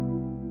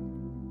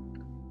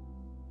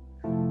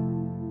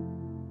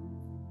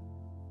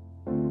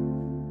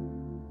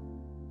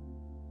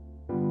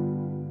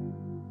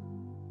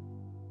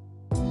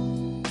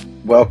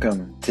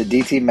Welcome to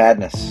DT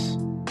Madness,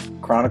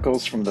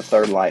 Chronicles from the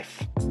Third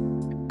Life,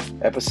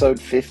 Episode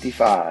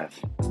 55,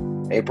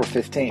 April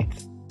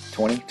 15th,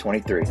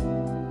 2023.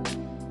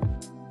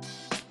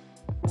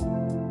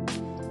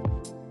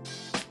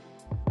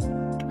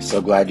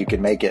 So glad you could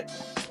make it.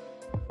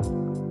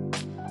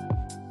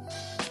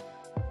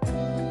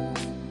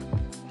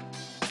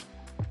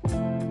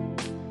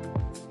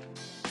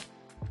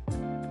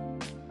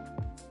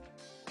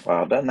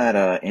 Wow, doesn't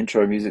that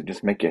intro music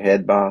just make your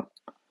head bob?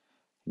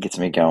 Gets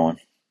me going.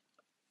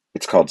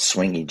 It's called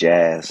swingy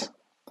jazz.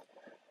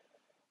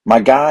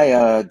 My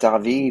guy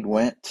David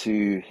went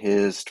to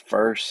his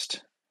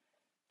first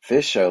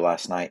Phish show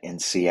last night in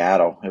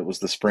Seattle. It was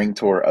the spring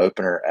tour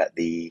opener at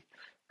the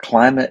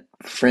Climate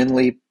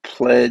Friendly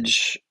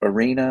Pledge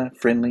Arena,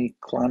 Friendly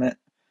Climate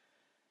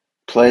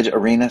Pledge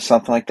Arena,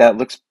 something like that.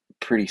 Looks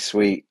pretty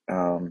sweet.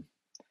 I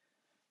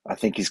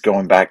think he's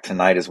going back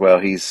tonight as well.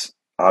 He's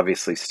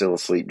obviously still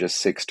asleep,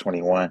 just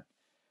 6:21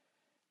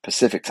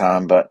 Pacific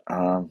time, but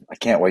I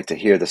can't wait to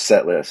hear the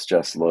set list.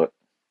 Just look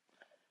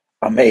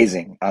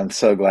amazing. I'm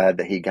so glad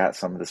that he got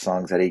some of the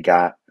songs that he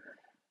got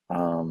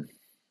um,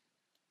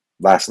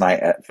 last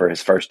night for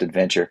his first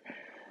adventure.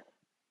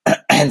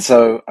 And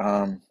so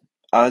I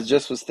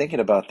was thinking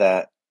about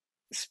that.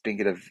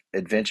 Speaking of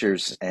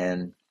adventures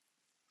and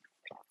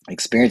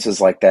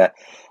experiences like that,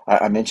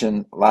 I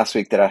mentioned last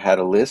week that I had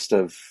a list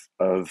of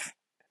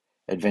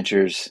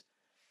adventures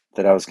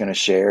that I was going to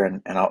share,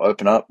 and I'll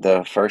open up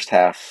the first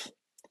half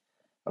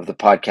of the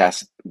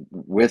podcast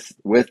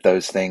with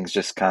those things,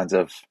 just kinds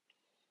of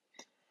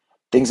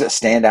things that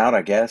stand out,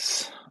 I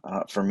guess,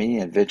 for me,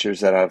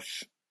 adventures that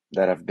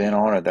I've been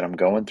on or that I'm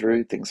going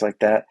through, things like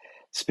that.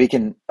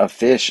 Speaking of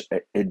Phish,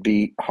 it'd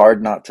be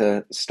hard not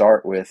to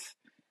start with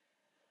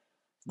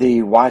the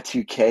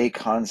Y2K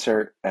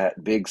concert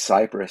at Big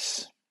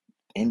Cypress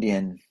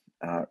Indian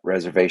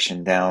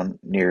reservation down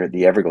near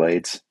the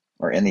Everglades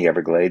or in the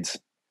Everglades.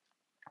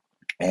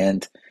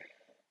 And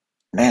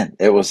man,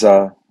 it was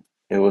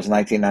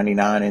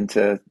 1999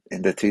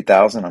 into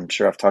 2000. I'm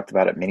sure I've talked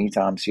about it many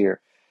times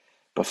here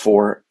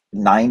before.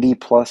 90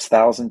 plus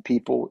thousand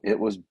people. It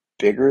was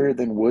bigger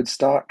than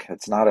Woodstock.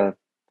 It's not a,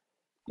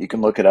 you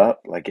can look it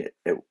up, like it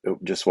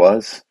just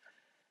was.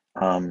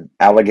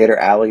 Alligator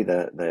Alley,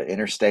 the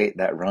interstate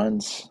that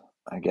runs,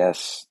 I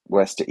guess,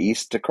 west to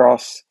east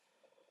across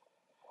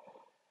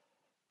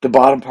the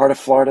bottom part of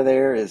Florida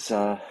there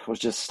was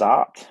just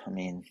stopped. I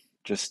mean,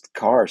 just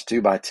cars two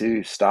by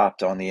two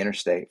stopped on the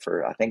interstate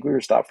for, I think we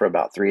were stopped for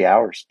about 3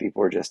 hours.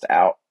 People were just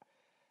out.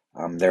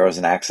 There was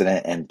an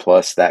accident, and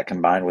plus that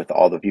combined with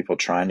all the people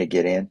trying to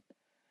get in,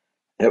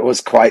 it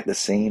was quite the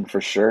scene for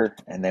sure.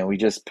 And then we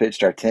just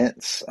pitched our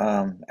tents.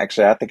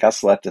 Actually, I think I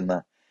slept in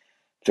the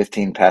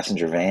 15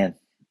 passenger van.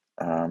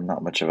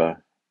 Not much of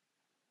a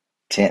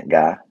tent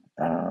guy.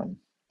 Um,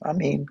 I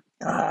mean,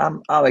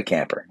 I'm a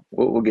camper.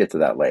 We'll get to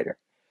that later.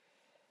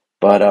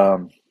 But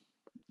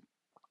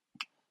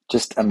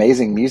just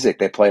amazing music.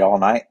 They played all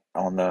night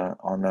on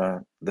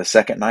the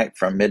second night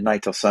from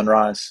midnight till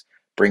sunrise,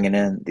 bringing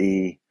in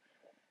the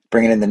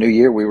new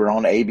year. We were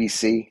on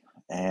ABC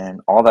and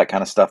all that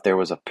kind of stuff. There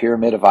was a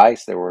pyramid of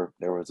ice. There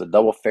was a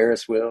double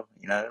Ferris wheel.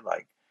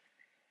 Like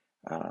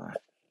uh,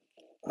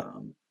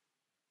 um,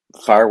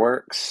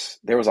 fireworks.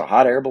 There was a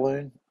hot air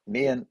balloon.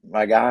 Me and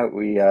my guy,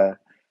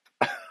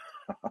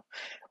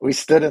 we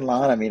stood in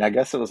line. I mean, I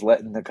guess it was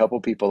letting a couple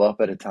people up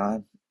at a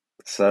time.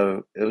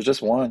 So it was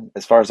just one,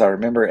 as far as I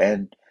remember.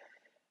 And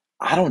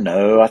I don't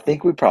know. I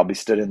think we probably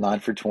stood in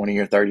line for 20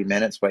 or 30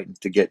 minutes waiting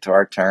to get to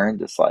our turn,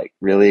 just like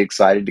really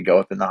excited to go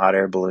up in the hot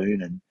air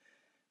balloon.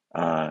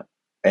 Uh,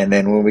 and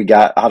then when we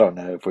got, I don't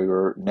know if we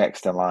were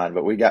next in line,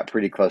 but we got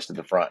pretty close to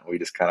the front. We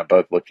just kind of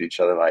both looked at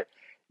each other like,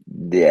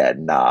 yeah,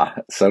 nah.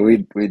 So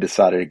we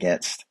decided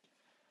against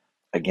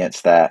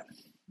that.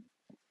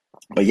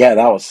 But yeah,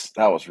 that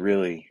was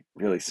really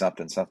really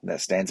something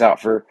that stands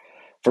out for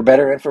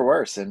better and for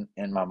worse in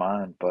my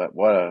mind. But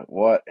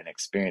what an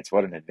experience,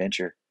 what an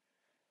adventure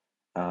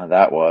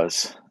that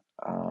was.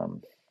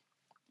 Um,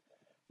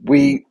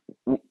 we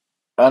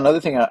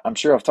Another thing I'm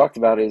sure I've talked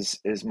about is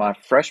my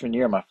freshman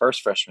year, my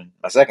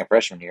second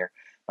freshman year,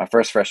 my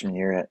first freshman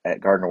year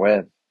at Gardner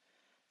Webb.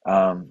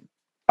 Um,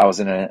 I was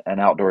in an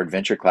outdoor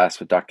adventure class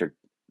with Dr.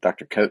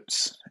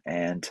 Coates,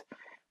 and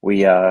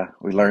we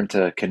learned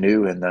to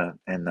canoe in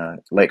the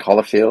Lake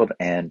Hollifield,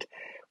 and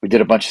we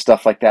did a bunch of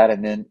stuff like that,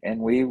 and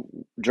we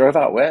drove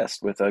out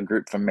west with a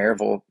group from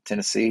Maryville,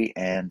 Tennessee,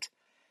 and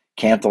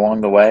camped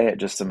along the way at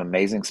just some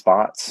amazing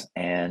spots.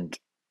 And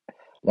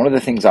one of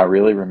the things I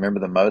really remember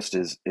the most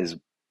is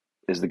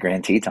the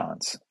Grand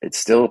Tetons. It's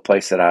still a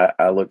place that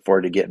I look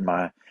forward to getting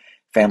my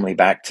family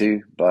back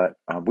to. But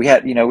we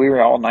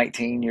were all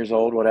 19 years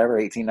old, whatever,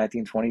 18,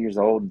 19, 20 years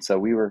old. And so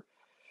we were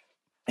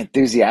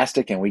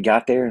enthusiastic, and we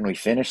got there and we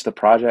finished the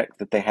project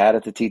that they had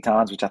at the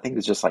Tetons, which I think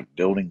was just like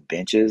building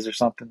benches or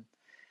something,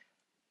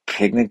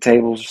 picnic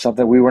tables or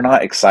something. We were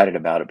not excited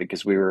about it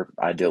because we were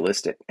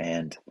idealistic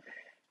and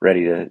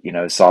ready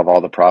to, solve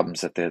all the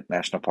problems that the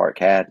national park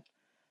had.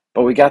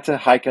 But we got to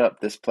hike up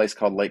this place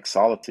called Lake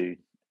Solitude,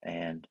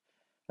 and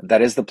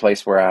That is the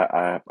place where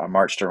I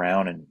marched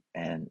around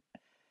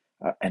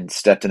and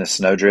stepped in a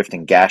snowdrift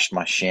and gashed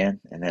my shin,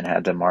 and then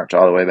had to march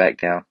all the way back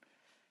down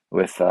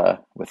with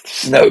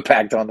snow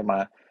packed onto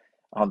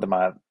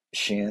my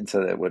shin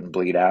so that it wouldn't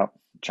bleed out.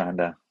 Trying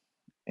to,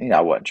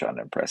 I wasn't trying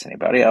to impress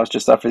anybody. I was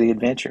just up for the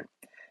adventure.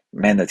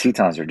 Man, the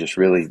Tetons are just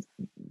really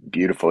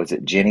beautiful. Is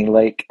it Jenny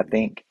Lake? I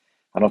think.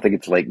 I don't think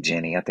it's Lake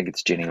Jenny. I think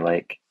it's Jenny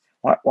Lake.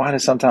 Why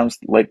does sometimes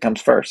lake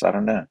comes first? I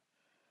don't know.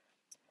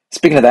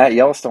 Speaking of that,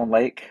 Yellowstone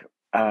Lake,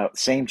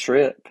 same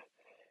trip,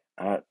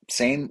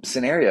 same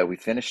scenario. We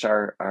finished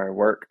our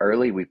work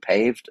early. We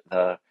paved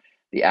the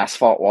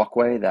asphalt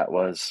walkway that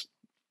was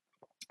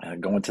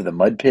going to the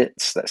mud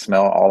pits that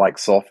smell all like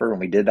sulfur, and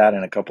we did that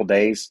in a couple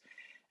days.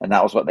 And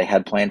that was what they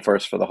had planned for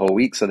us for the whole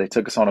week. So they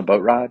took us on a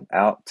boat ride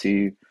out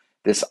to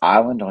this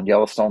island on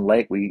Yellowstone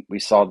Lake. We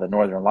saw the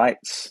Northern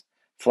Lights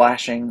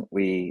flashing.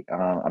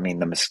 I mean,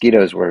 the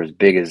mosquitoes were as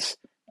big as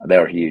they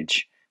were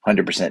huge.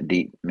 100%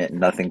 deep meant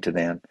nothing to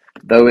them,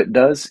 though it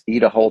does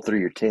eat a hole through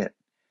your tent.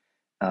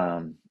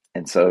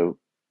 And so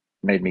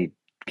made me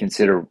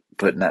consider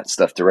putting that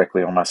stuff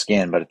directly on my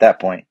skin. But at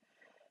that point,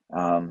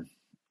 um,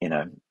 you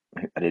know,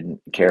 I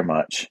didn't care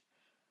much.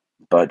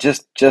 But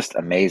just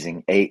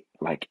amazing. Ate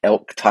like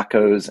elk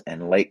tacos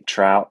and lake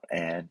trout,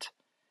 and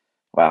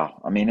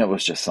wow, I mean, it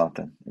was just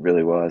something. It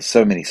really was.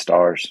 So many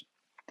stars.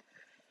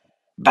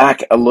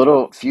 Back a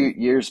little few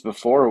years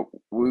before,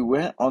 we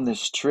went on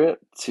this trip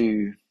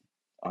to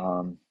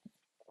um,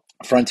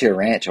 Frontier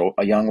Ranch,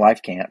 a young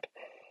life camp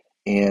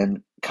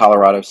in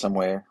Colorado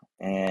somewhere.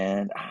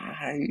 And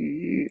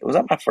was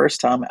that my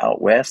first time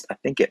out west? I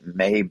think it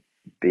may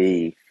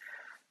be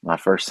my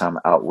first time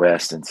out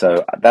west. And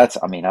so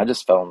I mean, I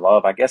just fell in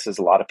love, I guess, as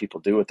a lot of people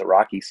do with the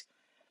Rockies.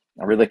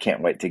 I really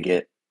can't wait to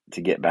get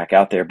back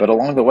out there. But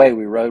along the way,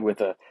 we rode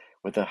with a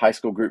high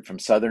school group from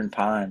Southern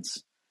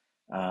Pines,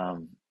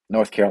 um,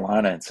 North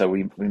Carolina, and so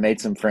we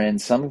made some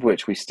friends, some of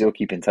which we still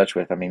keep in touch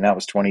with. I mean, that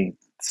was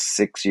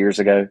 26 years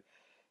ago,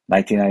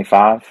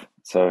 1995.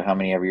 So how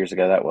many ever years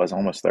ago that was?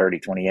 Almost 30,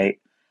 28.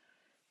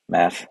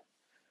 Math.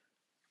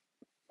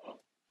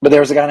 But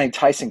there was a guy named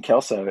Tyson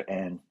Kelso,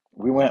 and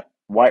we went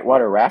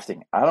whitewater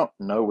rafting. I don't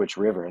know which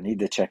river. I need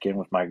to check in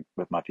with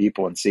my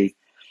people and see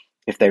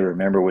if they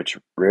remember which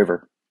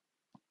river.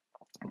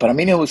 But I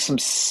mean, it was some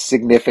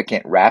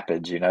significant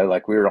rapids,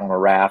 like we were on a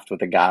raft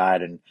with a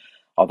guide and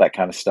all that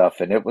kind of stuff.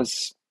 And it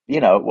was,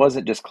 it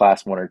wasn't just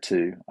class one or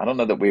two. I don't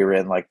know that we were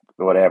in like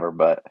whatever,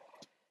 but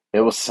it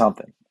was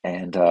something.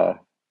 And I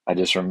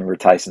just remember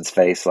Tyson's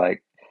face.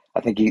 Like, I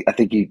think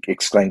he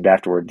exclaimed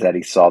afterwards that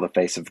he saw the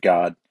face of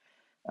God,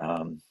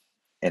 um,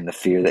 and the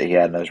fear that he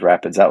had in those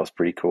rapids. That was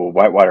pretty cool.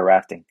 Whitewater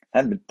rafting. I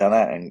hadn't done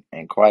that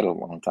in quite a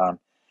long time.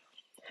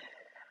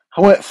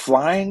 I went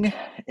flying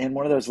in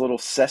one of those little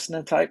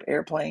Cessna type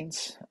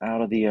airplanes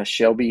out of the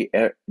Shelby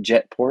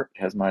Jetport,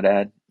 as my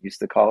dad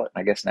used to call it.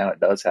 I guess now it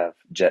does have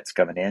jets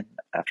coming in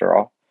after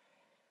all.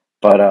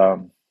 But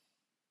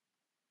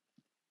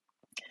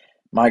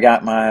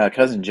my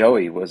cousin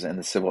Joey was in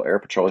the Civil Air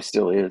Patrol. He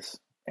still is,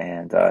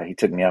 and he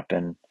took me up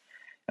in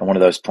one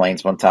of those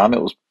planes one time.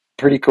 It was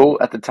pretty cool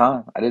at the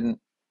time. I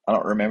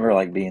don't remember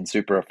like being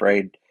super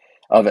afraid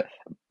of it,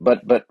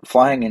 but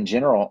flying in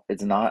general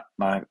is not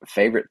my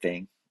favorite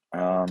thing.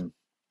 Um,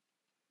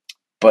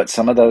 But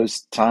some of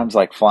those times,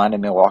 like flying to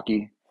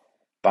Milwaukee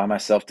by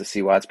myself to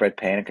see Widespread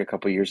Panic a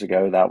couple years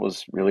ago, that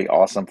was really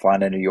awesome.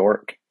 Flying to New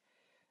York,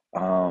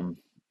 um,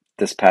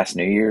 this past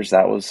New Year's,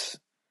 that was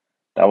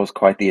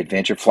quite the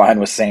adventure. Flying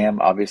with Sam,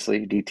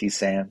 obviously, DT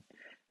Sam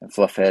and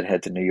Fluffhead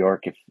head to New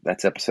York. If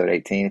that's episode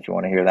 18, if you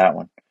want to hear that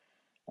one.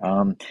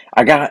 Um,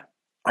 I got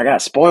I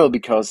got spoiled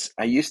because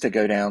I used to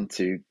go down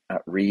to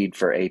read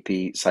for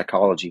AP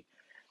psychology,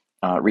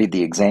 read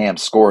the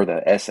exams, score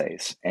the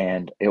essays,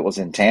 and it was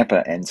in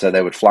Tampa, and so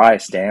they would fly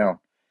us down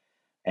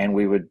and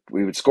we would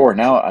score.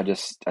 Now I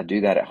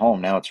do that at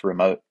home. Now it's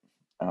remote,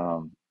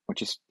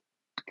 which is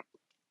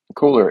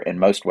cooler in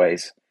most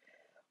ways.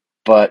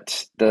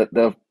 But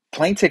the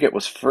plane ticket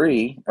was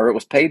free, or it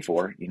was paid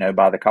for,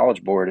 by the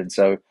College Board, and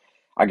so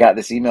I got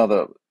this email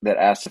that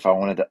asked if I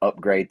wanted to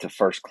upgrade to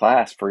first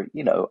class for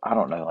I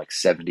don't know, like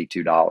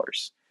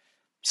 $72.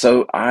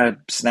 So I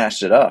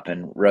snatched it up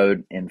and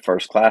rode in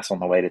first class on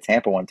the way to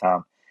Tampa one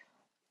time,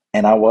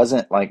 and I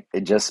wasn't like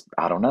it. Just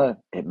I don't know.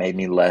 It made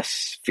me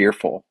less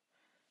fearful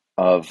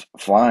of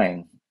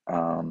flying.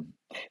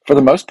 For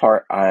the most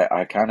part,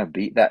 I kind of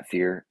beat that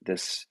fear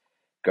this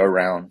go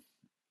round.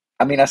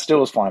 I mean, I still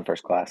was flying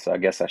first class, so I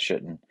guess I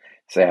shouldn't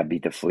say I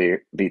beat the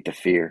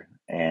fear.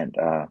 And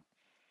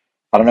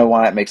I don't know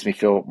why it makes me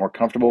feel more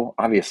comfortable.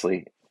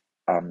 Obviously,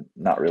 I'm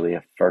not really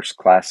a first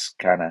class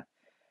kind of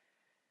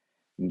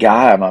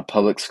guy. I'm a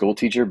public school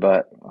teacher,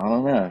 but I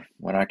don't know,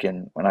 when I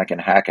can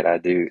hack it, I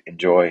do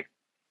enjoy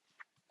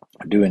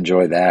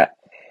that.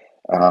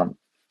 Um,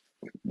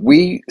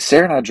 We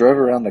Sarah and I drove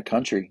around the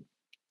country,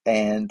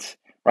 and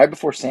right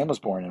before Sam was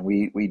born, and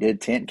we did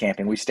tent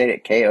camping. We stayed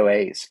at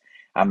KOAs.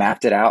 I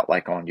mapped it out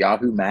like on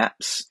Yahoo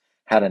Maps.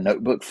 Had a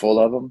notebook full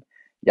of them.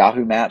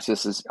 Yahoo Maps.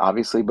 This is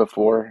obviously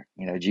before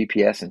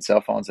GPS and cell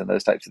phones and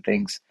those types of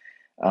things.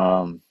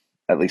 um,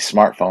 at least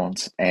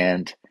smartphones,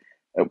 and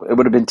it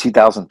would have been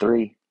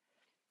 2003.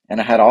 And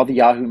I had all the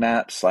Yahoo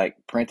Maps like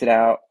printed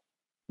out,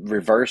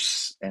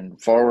 reverse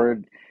and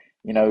forward,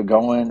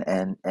 going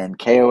and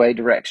KOA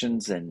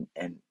directions and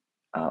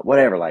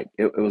whatever. Like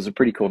it was a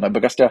pretty cool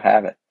notebook. I still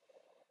have it.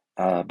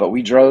 But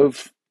we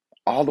drove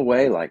all the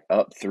way like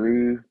up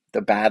through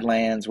the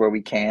Badlands where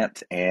we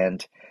camped,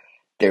 and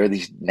there were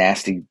these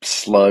nasty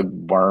slug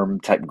worm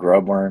type,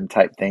 grub worm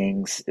type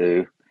things.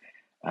 Ooh.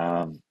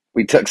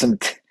 We took some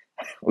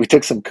we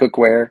took some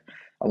cookware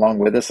along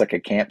with us, like a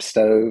camp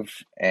stove,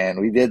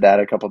 and we did that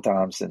a couple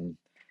times. And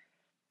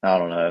I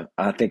don't know.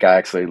 I think I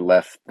actually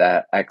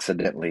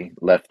accidentally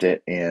left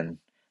it in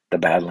the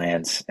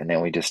Badlands, and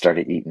then we just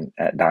started eating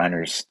at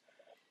diners.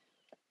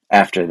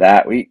 After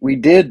that, we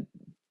did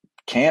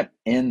camp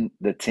in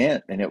the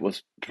tent, and it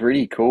was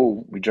pretty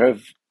cool. We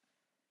drove.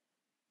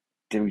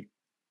 Did we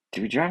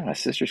did we drive my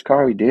sister's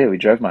car? We did. We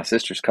drove my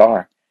sister's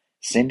car,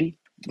 Cindy,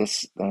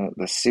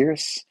 the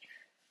Cirrus.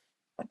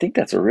 I think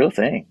that's a real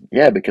thing.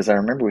 Yeah, because I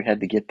remember we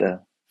had to get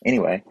the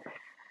anyway.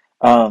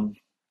 Um,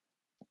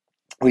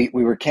 we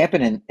were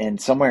camping in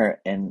somewhere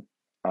in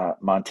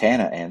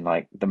Montana, and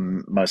like the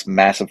most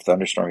massive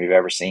thunderstorm you've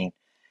ever seen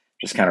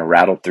just kind of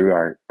rattled through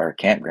our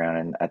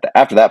campground. And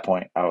after that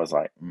point, I was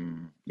like,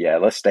 yeah,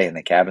 let's stay in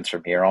the cabins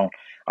from here on.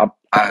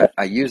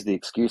 I used the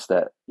excuse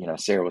that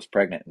Sarah was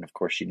pregnant, and of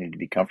course she needed to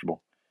be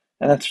comfortable,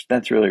 and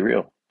that's really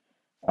real.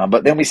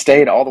 But then we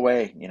stayed all the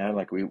way.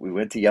 Like we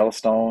went to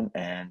Yellowstone,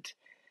 and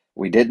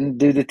we didn't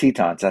do the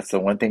Tetons. That's the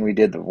one thing we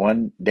did. The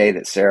one day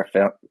that Sarah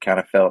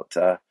felt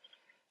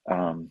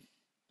um,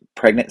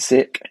 pregnant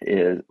sick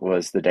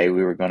was the day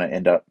we were going to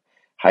end up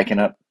hiking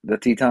up the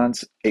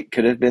Tetons. It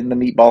could have been the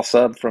meatball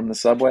sub from the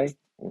Subway.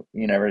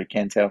 You never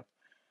can tell.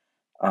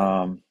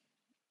 Um,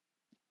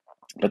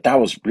 but that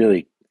was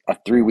really a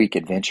 3 week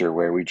adventure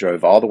where we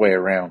drove all the way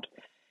around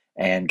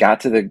and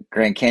got to the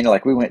Grand Canyon.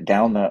 Like we went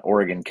down the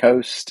Oregon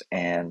coast,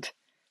 and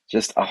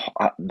just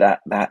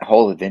that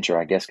whole adventure,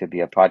 I guess, could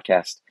be a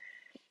podcast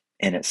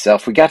in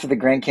itself. We got to the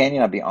Grand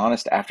Canyon. I'll be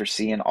honest, after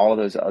seeing all of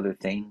those other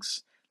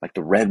things, like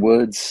the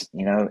redwoods,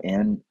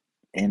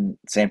 in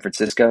San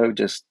Francisco,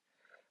 just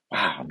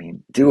wow. I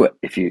mean, do it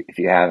if you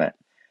haven't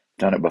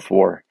done it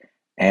before.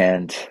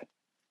 And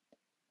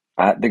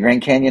the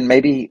Grand Canyon,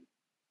 maybe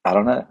I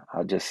don't know.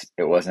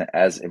 It wasn't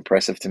as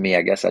impressive to me.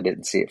 I guess I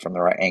didn't see it from the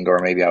right angle, or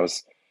maybe I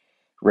was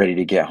ready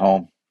to get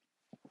home.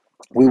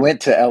 We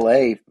went to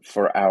LA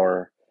for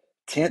our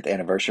 10th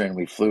anniversary, and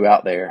we flew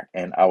out there,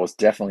 and I was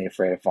definitely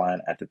afraid of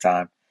flying at the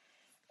time.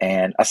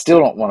 And I still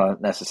don't want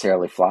to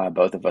necessarily fly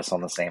both of us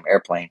on the same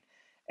airplane.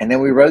 And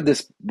then we rode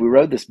this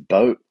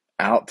boat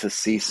out to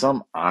see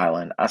some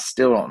island. I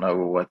still don't know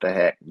what the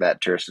heck that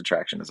tourist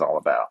attraction is all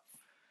about.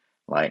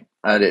 Like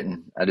I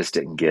just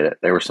didn't get it.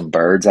 There were some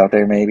birds out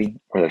there, maybe,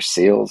 or there's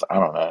seals. I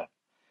don't know.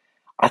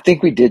 I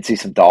think we did see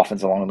some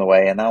dolphins along the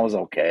way, and that was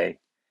okay.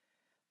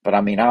 But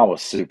I mean, I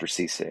was super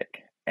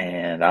seasick,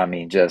 and I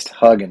mean, just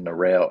hugging the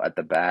rail at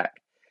the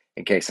back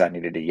in case I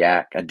needed a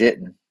yak. I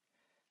didn't.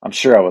 I'm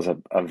sure I was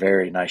a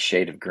very nice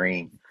shade of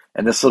green.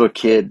 And this little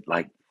kid,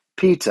 like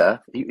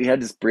Peter, he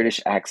had this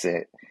British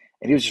accent,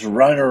 and he was just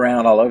running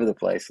around all over the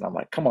place. And I'm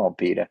like, come on,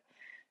 Peter,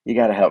 you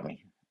got to help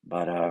me.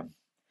 But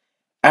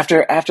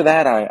after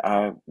that,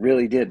 I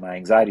really did. My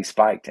anxiety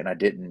spiked, and I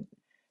didn't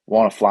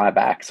want to fly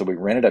back. So we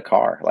rented a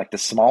car, like the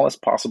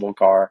smallest possible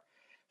car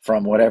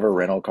from whatever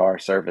rental car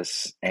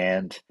service,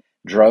 and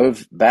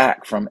drove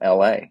back from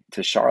LA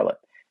to Charlotte.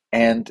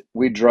 And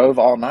we drove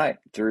all night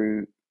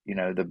through,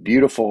 the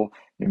beautiful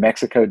New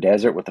Mexico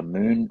desert with the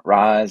moon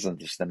rise and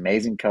just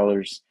amazing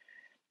colors.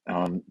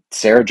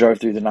 Sarah drove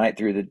through the night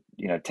through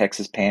the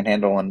Texas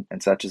Panhandle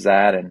and such as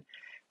that, and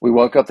we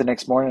woke up the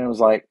next morning and it was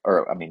like,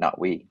 or I mean, not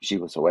we, she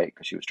was awake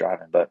because she was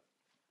driving, but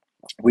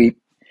we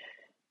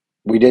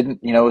we didn't,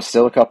 it was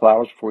still a couple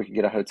hours before we could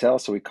get a hotel,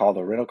 so we called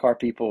the rental car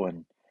people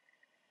and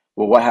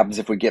well, what happens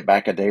if we get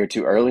back a day or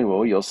two early?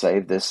 Well, you'll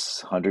save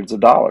this hundreds of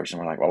dollars, and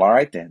we're like, well, all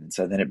right then. And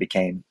so then it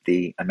became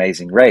the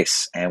amazing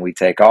race, and we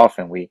take off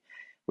and we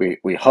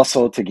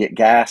hustle to get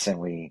gas, and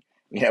we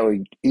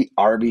eat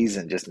Arby's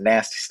and just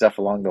nasty stuff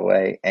along the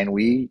way, and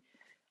we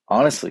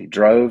honestly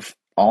drove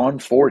on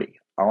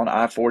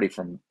I-40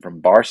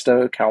 from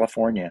Barstow,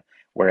 California,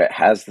 where it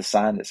has the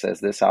sign that says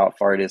this how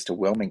far it is to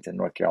Wilmington,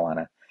 North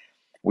Carolina.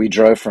 We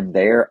drove from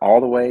there all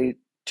the way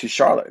to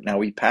Charlotte. Now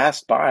we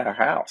passed by our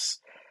house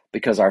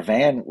because our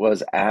van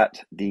was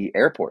at the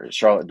airport at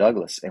Charlotte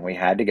Douglas, and we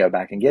had to go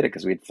back and get it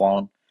because we'd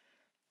flown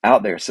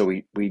out there. So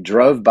we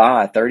drove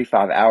by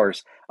 35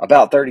 hours.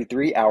 About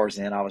 33 hours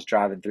in, I was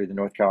driving through the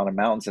North Carolina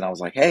mountains, and I was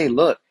like, "Hey,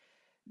 look,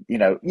 you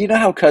know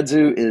how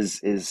kudzu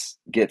is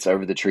gets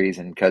over the trees,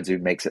 and kudzu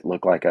makes it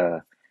look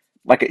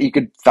you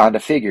could find a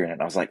figure in it."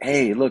 And I was like,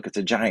 "Hey, look, it's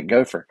a giant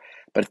gopher."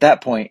 But at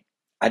that point,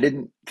 I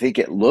didn't think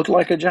it looked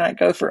like a giant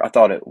gopher. I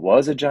thought it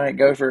was a giant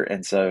gopher,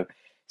 and so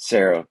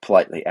Sarah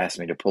politely asked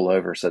me to pull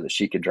over so that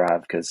she could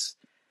drive because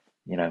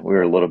we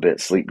were a little bit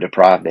sleep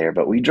deprived there.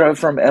 But we drove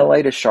from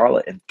LA to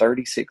Charlotte in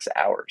 36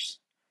 hours,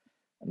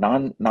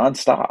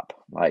 nonstop.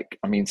 Like,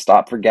 I mean,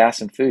 stop for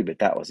gas and food, but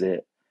that was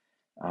it.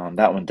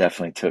 That one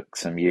definitely took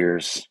some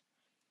years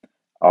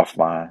off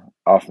my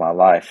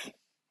life.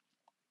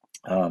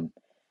 Um,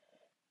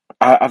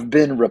 I've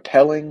been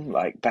rappelling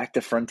like back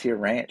to Frontier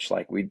Ranch.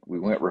 Like we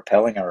went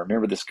rappelling. I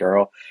remember this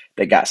girl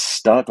that got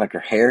stuck, like her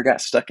hair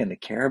got stuck in the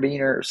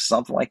carabiner or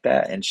something like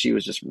that, and she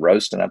was just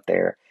roasting up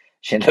there.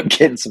 She ended up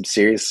getting some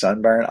serious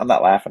sunburn. I'm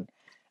not laughing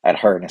at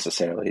her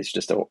necessarily. It's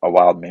just a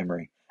wild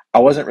memory. I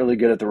wasn't really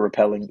good at the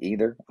rappelling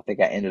either. I think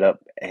I ended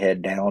up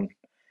head down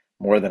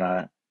more than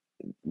I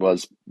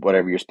was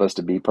whatever you're supposed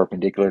to be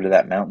perpendicular to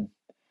that mountain.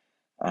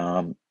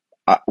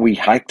 We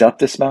hiked up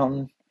this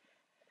mountain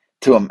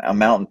to a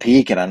mountain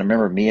peak, and I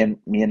remember me and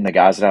the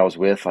guys that I was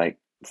with like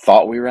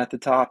thought we were at the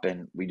top,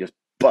 and we just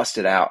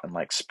busted out and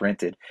like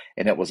sprinted,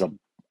 and it was a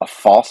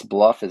false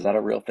bluff. Is that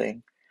a real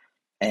thing?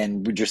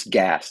 And we just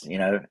gassed,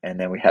 and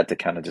then we had to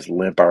kind of just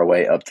limp our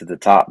way up to the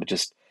top. But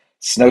just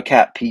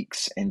snow-capped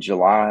peaks in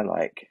July,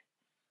 like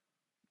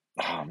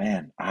oh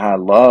man, I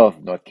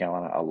love North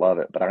Carolina. I love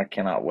it, but I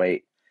cannot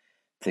wait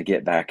to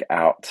get back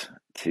out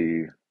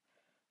to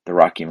the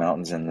Rocky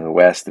Mountains in the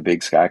West, the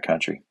Big Sky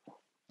Country.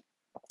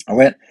 I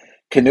went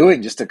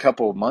canoeing just a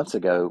couple of months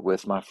ago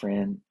with my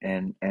friend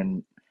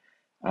and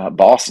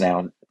boss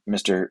now,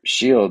 Mr.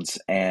 Shields,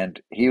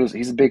 and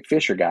he's a big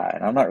fisher guy,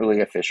 and I'm not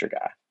really a fisher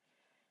guy.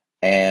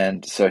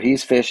 And so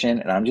he's fishing,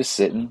 and I'm just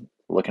sitting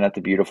looking at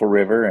the beautiful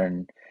river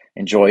and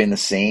enjoying the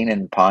scene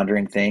and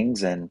pondering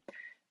things. And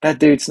that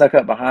dude snuck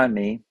up behind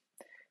me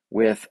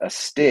with a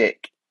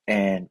stick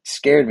and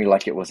scared me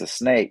like it was a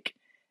snake.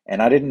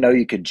 And I didn't know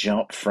you could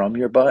jump from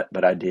your butt,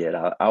 but I did.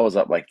 I was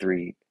up like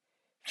 3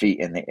 feet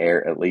in the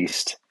air at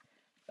least.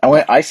 I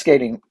went ice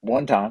skating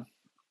one time.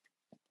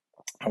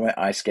 I went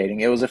ice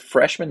skating. It was a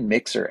freshman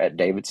mixer at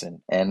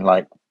Davidson, and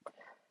like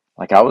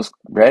I was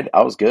red,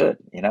 I was good,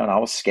 and I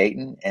was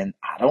skating, and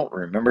I don't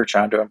remember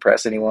trying to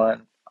impress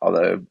anyone,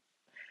 although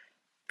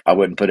I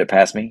wouldn't put it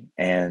past me.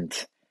 And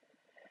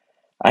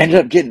I ended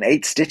up getting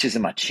 8 stitches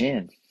in my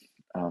chin.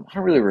 I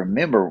don't really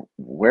remember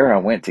where I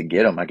went to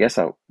get them. I guess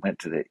I went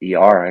to the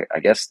ER. I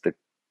guess I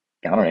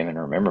don't even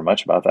remember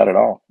much about that at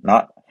all.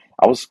 Not,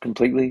 I was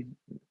completely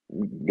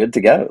good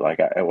to go. Like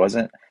I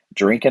wasn't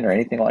drinking or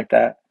anything like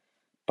that,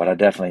 but I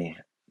definitely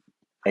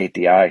ate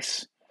the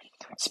ice.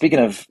 Speaking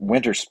of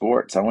winter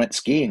sports, I went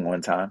skiing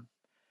one time,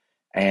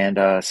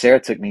 and Sarah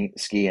took me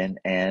skiing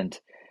and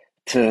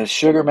to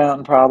Sugar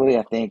Mountain, probably,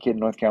 I think, in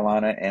North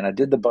Carolina, and I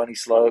did the bunny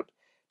slope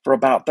for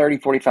about 30,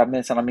 45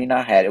 minutes. And I mean,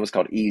 it was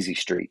called Easy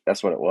Street.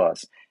 That's what it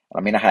was. I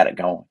mean, I had it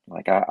going.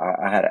 Like,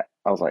 I had it,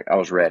 I was like, I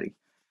was ready.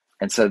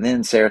 And so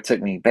then Sarah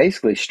took me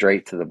basically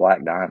straight to the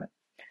Black Diamond.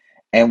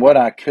 And what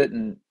I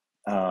couldn't,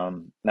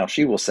 now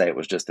she will say it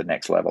was just the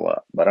next level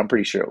up, but I'm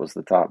pretty sure it was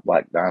the top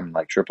Black Diamond,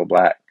 like triple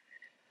black.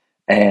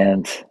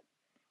 And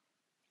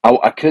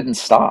I couldn't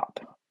stop.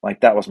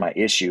 Like that was my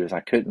issue is I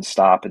couldn't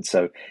stop. And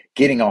so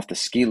getting off the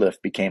ski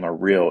lift became a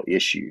real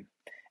issue.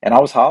 And I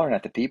was hollering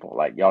at the people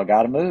like, y'all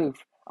got to move.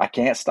 I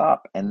can't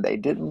stop. And they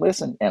didn't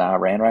listen. And I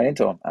ran right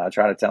into them. I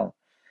tried to tell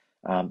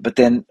them. But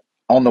then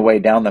on the way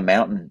down the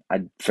mountain,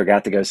 I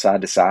forgot to go side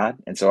to side.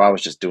 And so I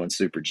was just doing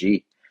super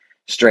G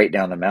straight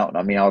down the mountain.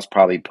 I mean, I was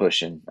probably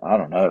pushing, I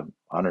don't know,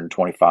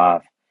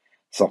 125,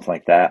 something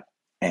like that.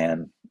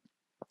 And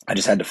I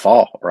just had to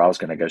fall or I was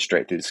going to go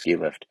straight through the ski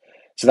lift.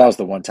 So that was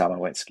the one time I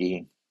went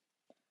skiing.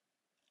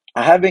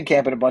 I have been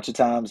camping a bunch of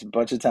times. A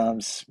bunch of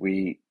times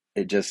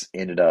it just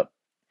ended up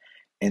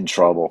in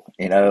trouble.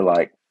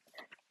 Like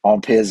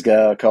on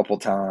Pisgah a couple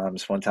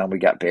times. One time we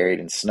got buried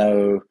in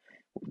snow.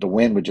 The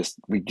wind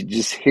we could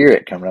just hear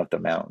it coming up the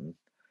mountain.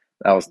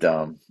 That was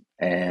dumb.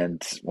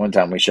 And one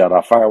time we shot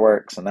off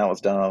fireworks, and that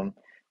was dumb.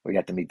 We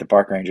got to meet the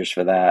park rangers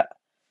for that.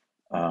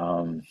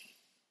 Um,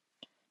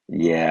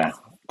 yeah,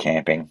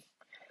 camping.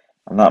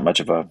 I'm not much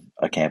of a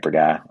camper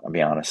guy, I'll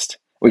be honest.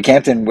 We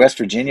camped in West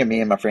Virginia,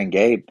 me and my friend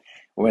Gabe.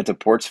 We went to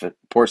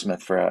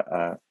Portsmouth for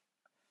a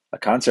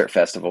concert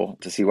festival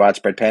to see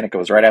Widespread Panic. It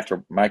was right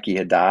after Mikey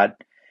had died.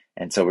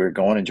 And so we were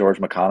going, and George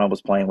McConnell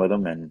was playing with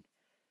them. And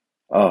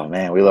oh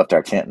man, we left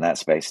our tent in that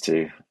space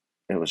too.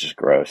 It was just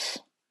gross.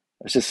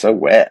 It was just so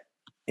wet.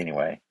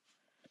 Anyway,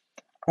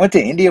 I went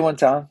to India one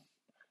time.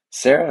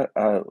 Sarah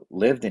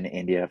lived in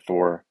India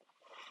for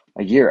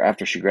a year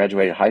after she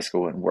graduated high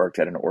school and worked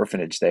at an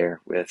orphanage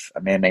there with a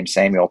man named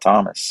Samuel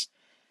Thomas,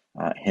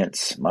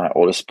 hence my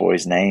oldest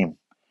boy's name.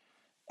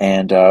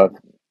 And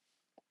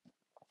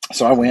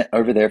so I went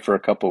over there for a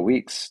couple of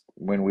weeks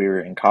when we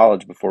were in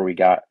college before we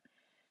got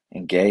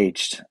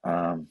engaged.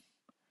 And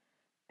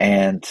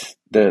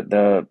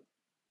the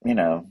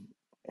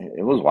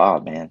it was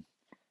wild, man.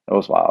 It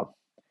was wild.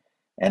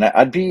 And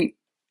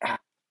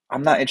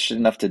I'm not interested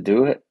enough to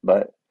do it,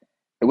 but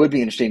it would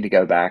be interesting to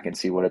go back and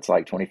see what it's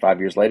like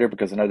 25 years later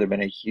because I know there have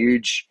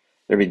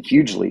been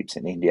huge leaps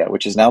in India,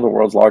 which is now the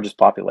world's largest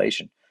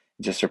population,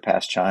 just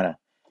surpassed China.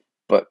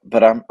 But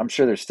I'm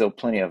sure there's still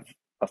plenty of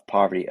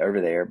poverty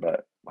over there.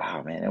 But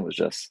wow, man, it was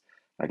just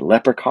like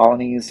leper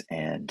colonies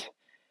and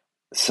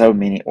so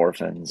many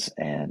orphans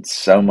and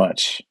so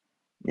much.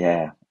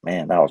 Yeah,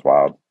 man, that was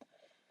wild.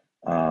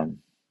 Um,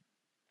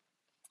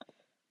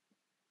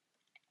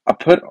 I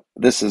put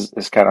this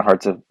is kind of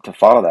hard to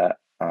follow that.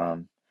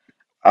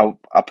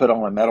 I put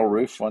on a metal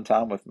roof one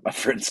time with my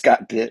friend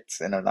Scott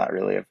Pitts, and I'm not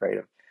really afraid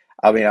of.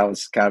 I mean, I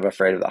was kind of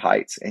afraid of the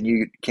heights, and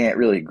you can't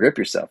really grip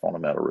yourself on a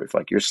metal roof.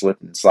 Like you're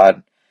slipping and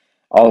sliding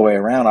all the way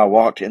around. I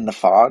walked in the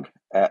fog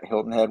at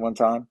Hilton Head one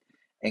time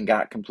and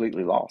got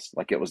completely lost.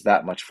 Like it was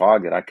that much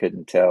fog that I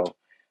couldn't tell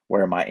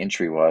where my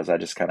entry was. I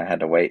just kind of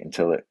had to wait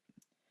until it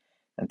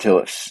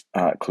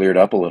cleared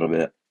up a little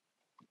bit.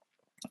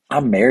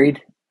 I'm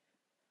married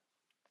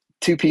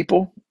to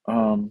people.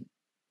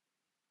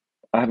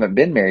 I haven't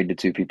been married to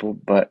two people,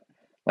 but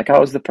like I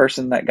was the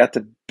person that got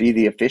to be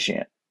the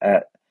officiant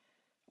at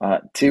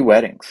two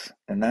weddings,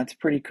 and that's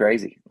pretty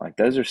crazy. Like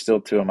those are still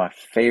two of my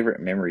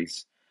favorite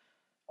memories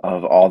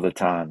of all the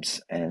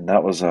times, and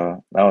that was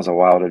a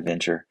wild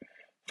adventure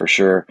for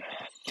sure.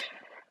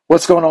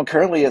 What's going on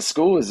currently at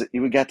school is that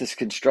we got this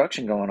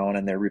construction going on,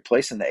 and they're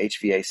replacing the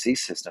HVAC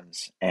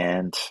systems,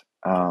 and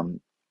um,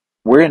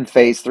 we're in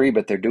phase three,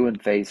 but they're doing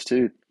phase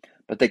two.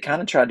 But they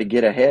kind of tried to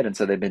get ahead, and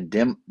so they've been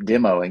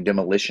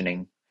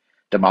demolishing,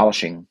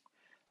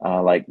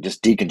 like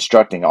just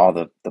deconstructing all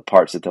the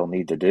parts that they'll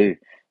need to do.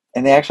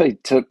 And they actually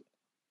took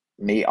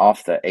me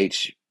off the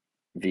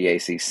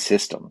HVAC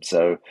system.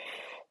 So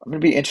I'm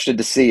going to be interested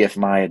to see if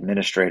my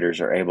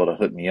administrators are able to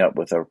hook me up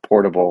with a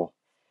portable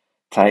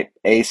type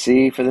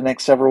AC for the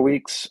next several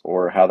weeks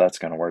or how that's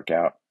going to work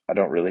out. I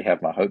don't really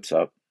have my hopes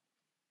up.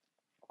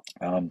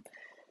 Um,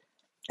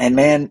 and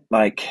man,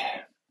 like,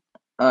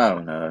 I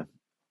don't know.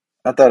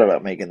 I thought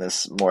about making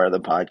this more of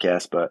the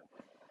podcast, but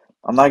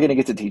I'm not going to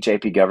get to teach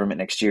AP government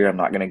next year. I'm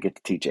not going to get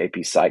to teach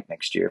AP psych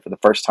next year. For the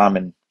first time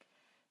in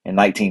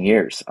 19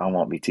 years, I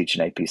won't be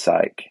teaching AP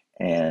Psych,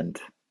 and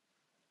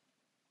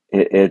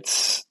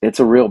it's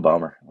a real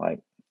bummer.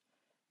 Like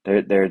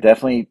there are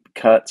definitely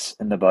cuts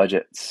in the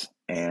budgets,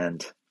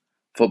 and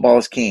football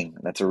is king.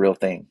 That's a real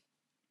thing,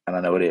 and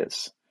I know it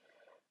is.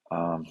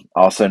 I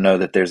also know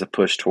that there's a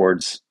push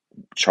towards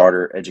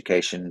charter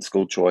education and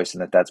school choice,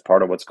 and that's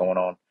part of what's going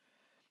on.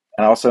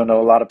 And I also know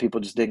a lot of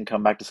people just didn't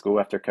come back to school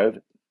after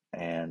COVID,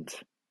 and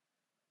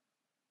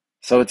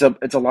so it's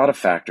a lot of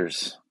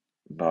factors,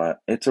 but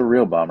it's a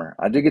real bummer.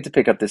 I do get to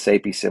pick up this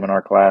AP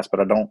seminar class, but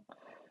I don't.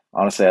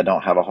 Honestly, I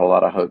don't have a whole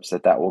lot of hopes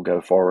that that will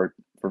go forward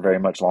for very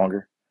much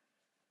longer.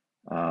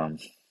 Um,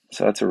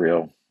 so that's a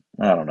real,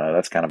 I don't know,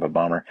 that's kind of a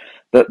bummer.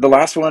 The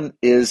last one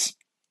is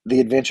the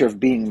adventure of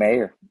being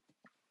mayor.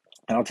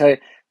 And I'll tell you,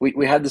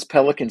 we had this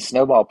Pelican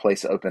snowball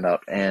place open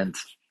up, and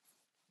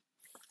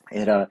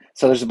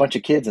so there's a bunch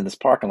of kids in this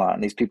parking lot,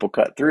 and these people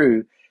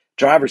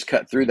drivers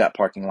cut through that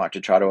parking lot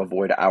to try to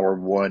avoid our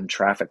one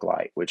traffic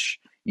light, which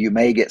you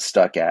may get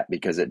stuck at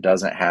because it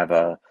doesn't have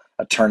a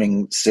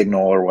turning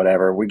signal or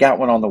whatever. We got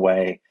one on the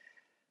way.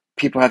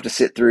 People have to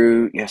sit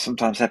through,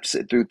 sometimes have to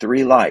sit through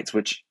three lights,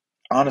 which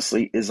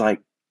honestly is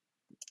like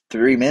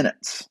 3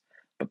 minutes.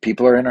 But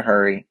people are in a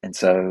hurry, and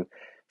so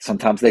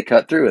sometimes they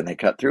cut through and they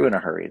cut through in a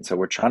hurry. And so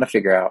we're trying to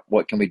figure out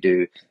what can we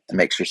do to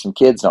make sure some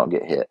kids don't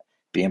get hit.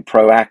 Being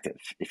proactive.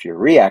 If you're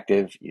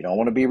reactive, you don't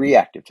want to be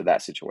reactive to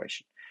that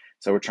situation.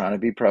 So we're trying to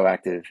be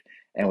proactive,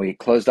 and we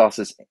closed off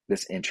this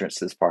entrance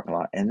to this parking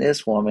lot. And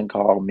this woman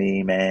called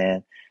me,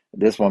 man.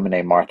 This woman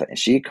named Martha, and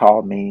she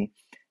called me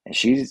and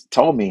she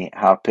told me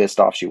how pissed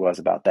off she was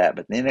about that.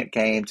 But then it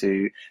came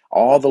to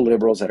all the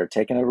liberals that are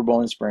taking over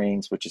Bowling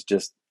Springs, which is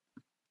just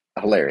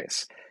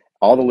hilarious.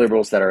 All the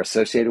liberals that are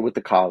associated with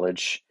the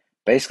college.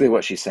 Basically,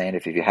 what she's saying,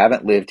 if you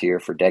haven't lived here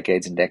for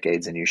decades and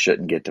decades and you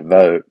shouldn't get to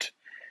vote,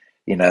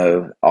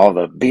 all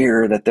the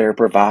beer that they're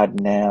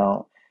providing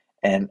now,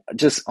 and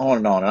just on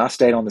and on. And I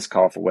stayed on this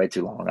call for way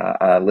too long.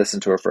 I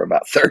listened to her for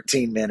about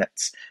 13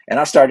 minutes, and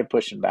I started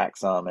pushing back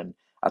some. And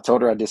I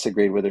told her I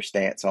disagreed with her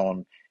stance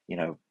on,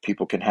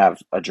 people can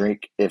have a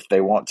drink if they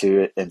want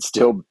to and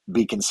still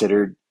be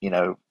considered,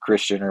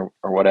 Christian or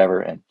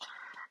whatever. And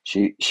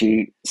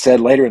she said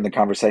later in the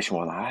conversation,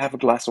 well, I have a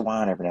glass of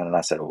wine every now and then.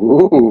 I said,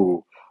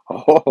 ooh,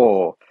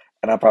 oh,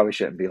 and I probably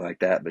shouldn't be like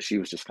that, but she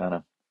was just kind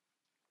of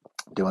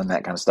doing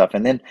that kind of stuff.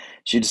 And then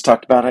she just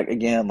talked about it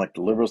again, like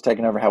the liberals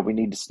taking over, how we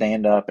need to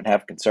stand up and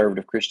have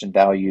conservative Christian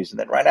values. And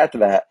then right after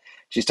that,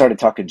 she started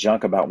talking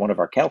junk about one of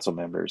our council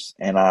members.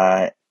 And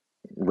I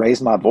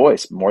raised my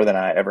voice more than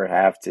I ever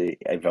have to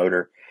a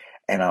voter.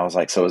 And I was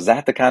like, so is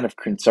that the kind of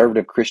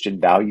conservative Christian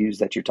values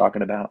that you're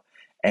talking about?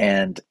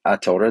 And I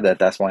told her that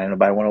that's why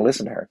anybody want to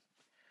listen to her.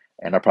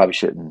 And I probably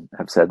shouldn't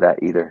have said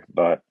that either,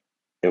 but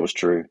it was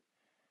true.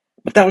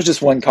 But that was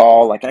just one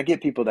call. Like I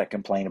get people that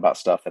complain about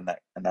stuff, and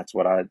that's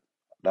why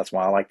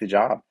I like the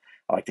job.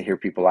 I like to hear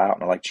people out,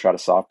 and I like to try to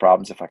solve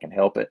problems if I can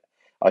help it.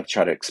 I like to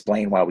try to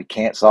explain why we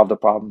can't solve the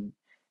problem,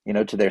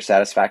 to their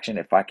satisfaction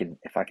if I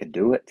can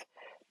do it.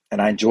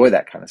 And I enjoy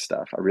that kind of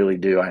stuff. I really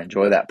do. I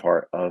enjoy that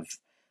part of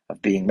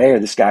being mayor.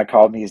 This guy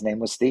called me. His name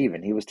was Steve,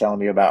 and he was telling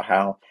me about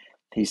how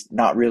he's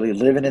not really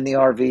living in the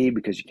RV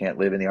because you can't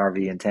live in the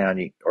RV in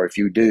town. Or if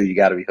you do, you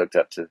got to be hooked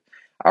up to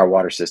our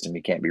water system.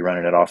 You can't be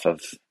running it off of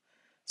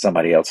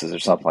somebody else's or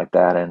something like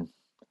that. And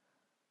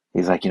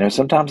he's like,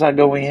 sometimes I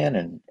go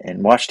in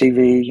and watch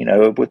TV,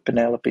 with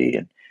Penelope.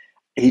 And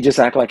he just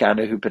acted like I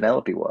knew who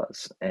Penelope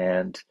was.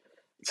 And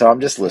so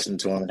I'm just listening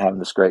to him and having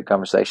this great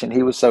conversation.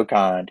 He was so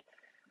kind.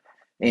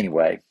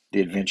 Anyway,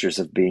 the adventures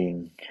of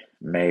being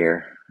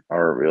mayor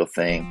are a real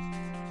thing.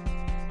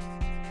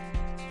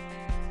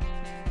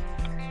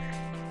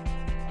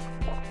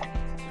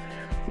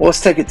 Well,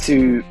 let's take it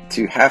to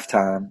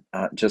halftime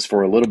just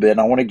for a little bit. And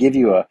I want to give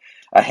you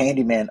a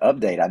handyman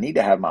update. I need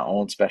to have my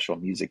own special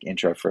music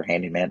intro for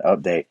handyman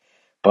update.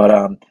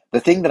 But the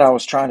thing that I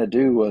was trying to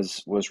do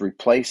was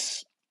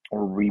replace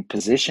or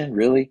reposition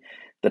really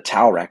the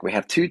towel rack. We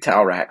have two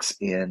towel racks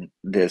in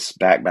this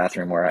back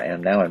bathroom where I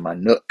am now in my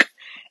nook,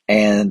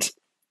 and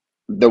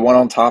the one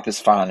on top is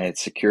fine and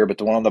it's secure, but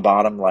the one on the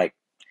bottom, like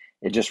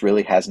it just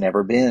really has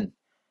never been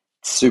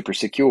super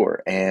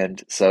secure.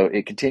 And so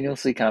it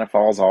continuously kind of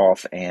falls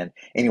off. And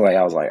anyway,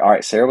 I was like, all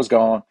right, Sarah was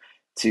gone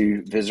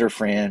to visit her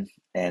friend.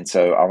 And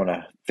so I want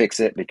to fix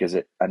it because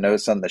I know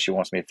it's something that she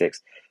wants me to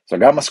fix. So I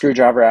got my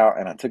screwdriver out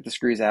and I took the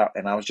screws out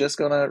and I was just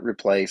going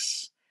to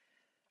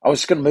I was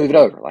just going to move it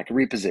over, like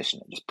reposition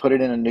it, just put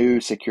it in a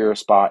new secure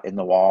spot in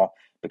the wall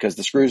because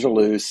the screws are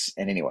loose.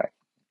 And anyway,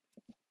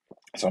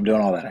 so I'm doing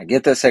all that. I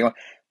get that second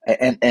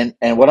one.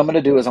 And what I'm going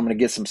to do is I'm going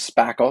to get some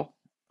spackle.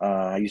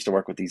 I used to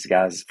work with these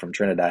guys from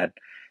Trinidad,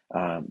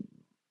 um,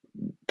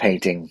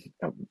 painting.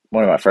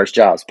 One of my first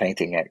jobs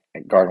painting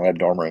at Garden Web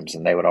dorm rooms,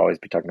 and they would always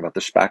be talking about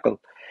the spackle.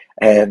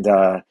 And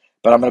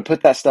but I'm going to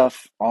put that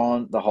stuff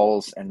on the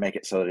holes and make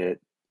it so that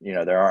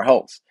there aren't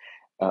holes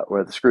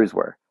where the screws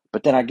were.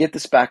 But then I get the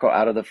spackle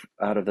out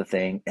of the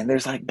thing, and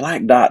there's like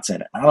black dots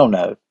in it. I don't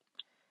know.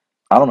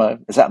 I don't know.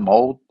 Is that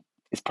mold?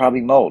 It's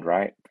probably mold,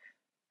 right?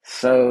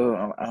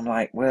 So I'm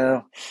like,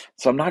 well,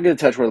 so I'm not going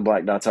to touch where the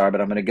black dots are, but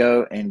I'm going to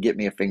go and get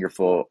me a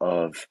fingerful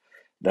of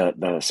the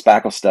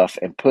spackle stuff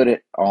and put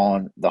it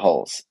on the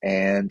holes.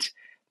 And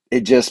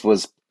it just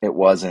it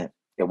wasn't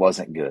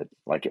good.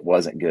 Like it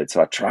wasn't good.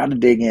 So I tried to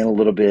dig in a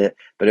little bit,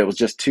 but it was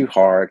just too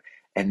hard.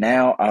 And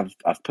now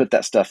I've put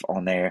that stuff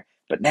on there,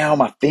 but now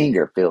my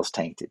finger feels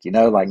tainted.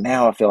 Like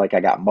now I feel like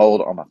I got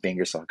mold on my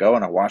finger. So I go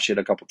and I wash it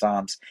a couple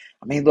times.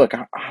 I mean, look,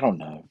 I don't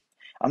know.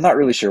 I'm not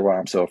really sure why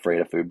I'm so afraid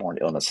of foodborne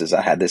illnesses.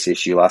 I had this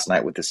issue last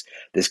night with this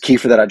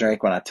kefir that I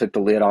drank. When I took the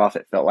lid off,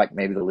 it felt like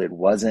maybe the lid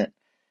wasn't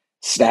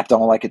snapped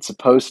on like it's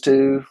supposed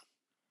to.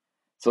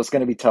 So it's going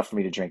to be tough for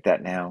me to drink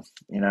that now.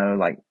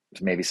 Like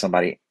maybe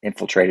somebody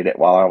infiltrated it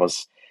while it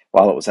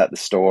was at the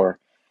store.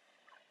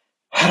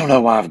 I don't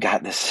know why I've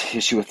got this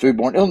issue with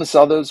foodborne illness.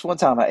 Although this one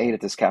time I ate at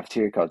this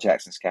cafeteria called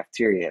Jackson's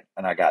Cafeteria,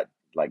 and I got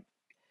like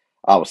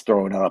I was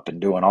throwing up and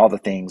doing all the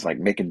things like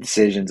making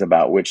decisions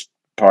about which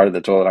part of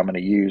the toilet I'm going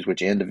to use,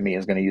 which end of me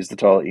is going to use the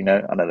toilet.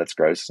 I know that's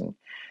gross and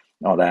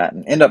all that,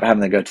 and end up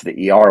having to go to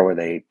the ER where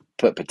they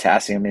put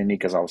potassium in me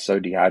because I was so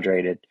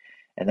dehydrated.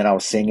 And then I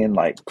was singing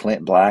like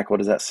Clint Black. What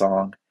is that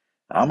song?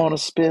 I'm gonna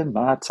spend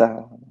my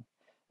time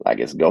like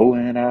it's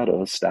going out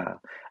of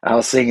style. I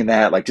was singing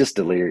that like just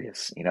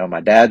delirious.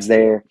 My dad's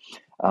there.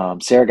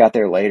 Sarah got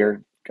there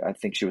later. I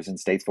think she was in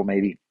Statesville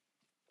maybe,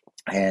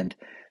 and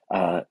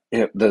the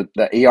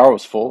ER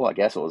was full. I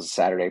guess it was a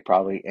Saturday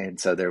probably, and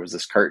so there was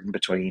this curtain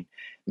between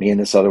me and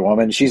this other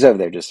woman. She's over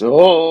there just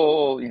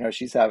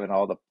she's having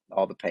all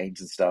the pains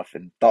and stuff,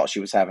 and thought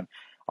she was having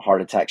a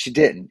heart attack. She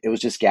didn't. It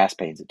was just gas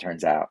pains. It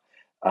turns out.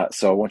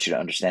 So I want you to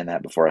understand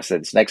that before I say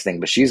this next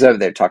thing. But she's over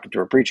there talking to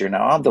her preacher.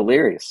 Now I'm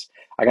delirious.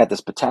 I got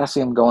this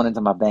potassium going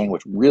into my vein,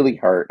 which really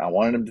hurt. I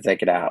wanted him to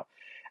take it out.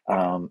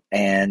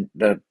 And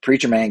the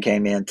preacher man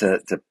came in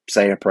to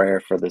say a prayer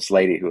for this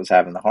lady who was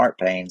having the heart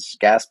pains,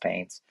 gas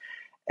pains.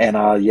 And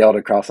I yelled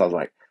across, I was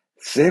like,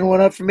 send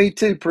one up for me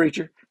too,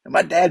 preacher. And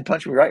my dad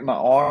punched me right in my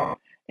arm.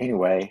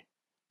 Anyway,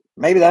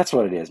 maybe that's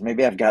what it is.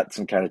 Maybe I've got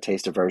some kind of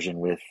taste aversion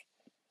with,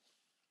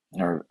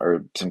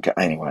 or some,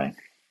 anyway.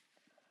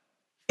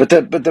 But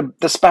the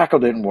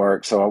spackle didn't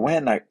work. So I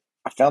went and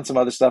I found some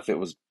other stuff.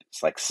 It's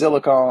like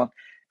silicone.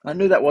 I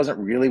knew that wasn't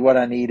really what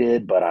I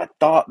needed, but I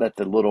thought that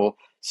the little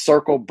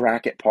circle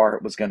bracket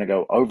part was going to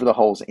go over the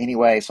holes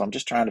anyway. So I'm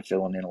just trying to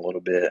fill it in a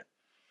little bit.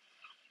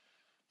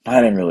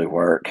 That didn't really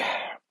work.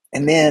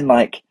 And then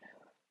like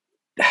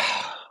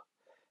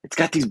it's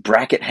got these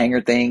bracket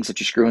hanger things that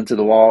you screw into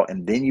the wall,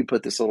 and then you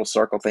put this little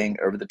circle thing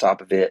over the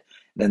top of it.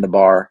 And then the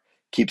bar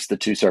keeps the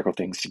two circle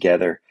things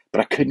together.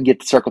 But I couldn't get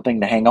the circle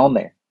thing to hang on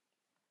there.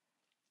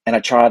 And I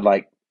tried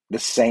like the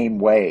same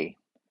way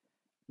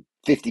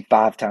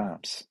 55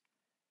 times.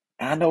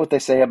 And I know what they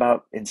say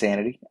about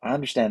insanity. I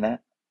understand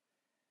that.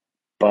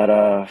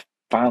 But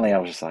finally I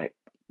was just like,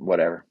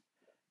 whatever.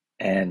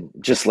 And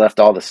just left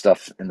all the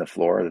stuff in the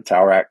floor, the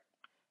towel rack,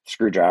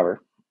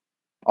 screwdriver,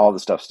 all the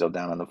stuff still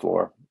down on the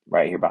floor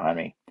right here behind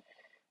me.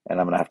 And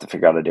I'm going to have to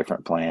figure out a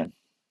different plan.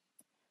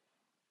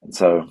 And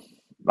so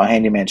my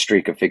handyman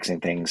streak of fixing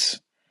things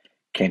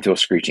came to a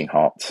screeching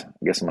halt.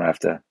 I guess I'm going to have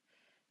to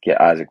get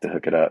Isaac to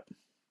hook it up.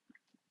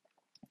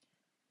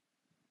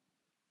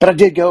 But I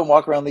did go and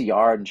walk around the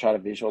yard and try to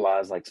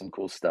visualize like some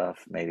cool stuff.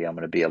 Maybe I'm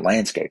going to be a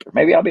landscaper.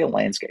 Maybe I'll be a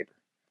landscaper.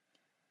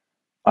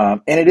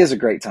 And it is a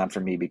great time for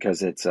me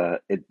because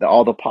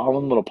all the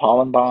little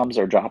pollen bombs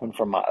are dropping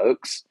from my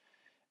oaks,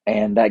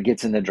 and that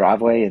gets in the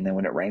driveway. And then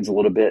when it rains a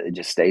little bit, it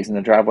just stays in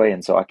the driveway.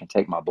 And so I can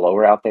take my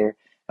blower out there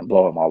and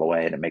blow them all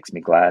away. And it makes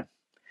me glad.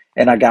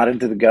 And I got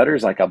into the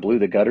gutters, like I blew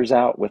the gutters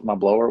out with my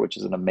blower, which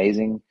is an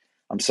amazing.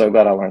 I'm so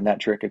glad I learned that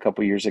trick a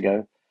couple years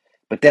ago.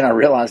 But then I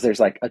realized there's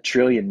like a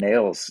trillion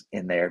nails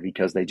in there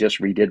because they just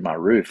redid my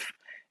roof.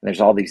 And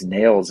there's all these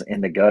nails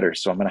in the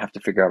gutters. So I'm going to have to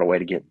figure out a way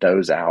to get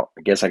those out.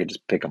 I guess I could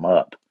just pick them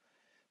up.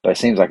 But it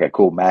seems like a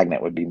cool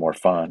magnet would be more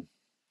fun.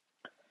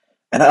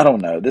 And I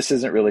don't know, this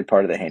isn't really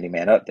part of the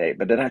handyman update,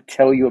 but did I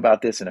tell you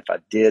about this? And if I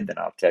did, then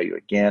I'll tell you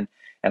again.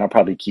 And I'll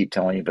probably keep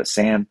telling you. But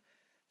Sam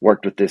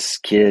worked with this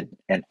kid,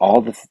 and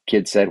all the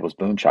kid said was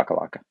boom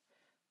shakalaka.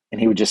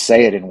 And he would just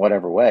say it in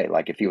whatever way.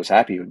 Like if he was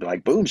happy, he would be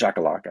like boom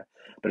shakalaka.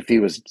 But if he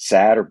was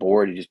sad or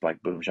bored, he'd just be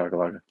like boom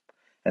shakalaka.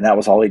 And that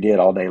was all he did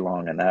all day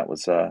long. And that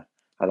was, I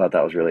thought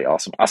that was really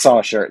awesome. I saw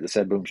a shirt that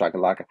said boom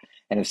shakalaka.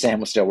 And if Sam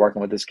was still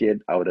working with this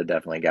kid, I would have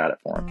definitely got it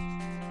for him.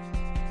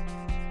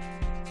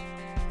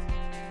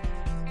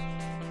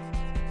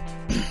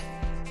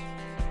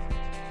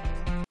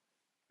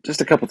 Just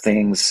a couple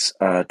things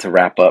to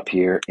wrap up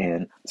here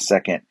in the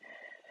second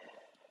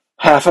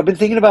half. I've been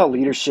thinking about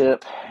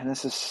leadership, and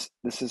this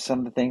is some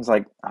of the things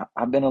like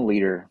I've been a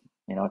leader.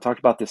 I talked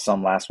about this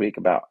some last week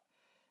about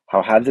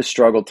how I have this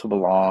struggle to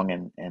belong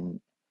and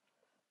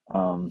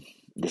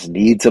this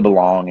need to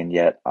belong, and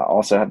yet I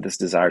also have this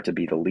desire to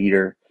be the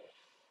leader.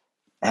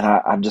 And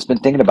I've just been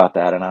thinking about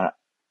that, and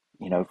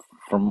you know,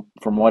 from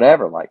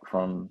whatever, like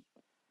from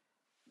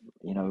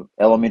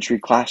elementary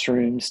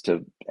classrooms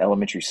to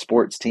elementary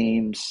sports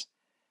teams.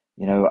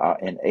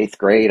 In eighth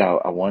grade,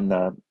 I won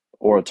the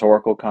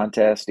oratorical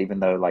contest, even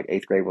though like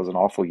eighth grade was an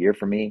awful year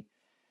for me.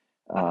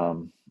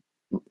 Um,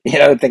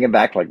 thinking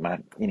back, like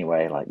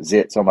anyway, like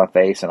zits on my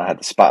face, and I had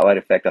the spotlight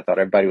effect. I thought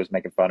everybody was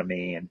making fun of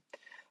me, and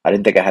I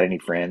didn't think I had any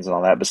friends and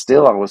all that. But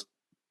still, I was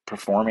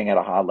performing at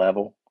a high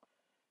level.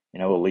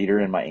 A leader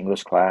in my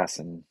English class,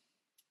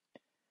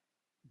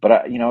 but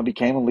I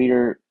became a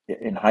leader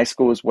in high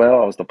school as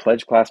well. I was the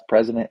pledge class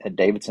president at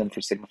Davidson for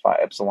Sigma Phi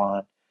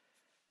Epsilon.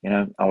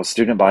 I was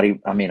student body.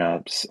 I mean,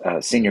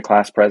 senior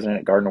class president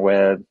at Gardner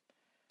Webb.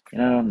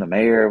 I'm the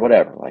mayor,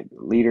 whatever, like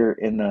leader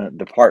in the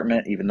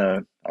department, even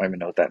though I don't even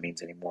know what that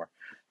means anymore.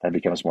 That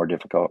becomes more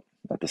difficult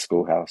at the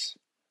schoolhouse.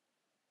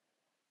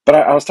 But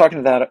I was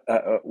talking to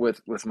that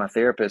with my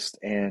therapist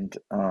and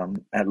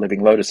at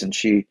Living Lotus, and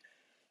she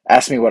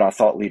asked me what I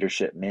thought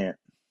leadership meant.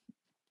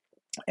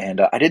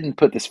 And I didn't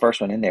put this first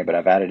one in there, but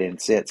I've added in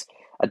since.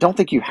 I don't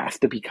think you have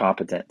to be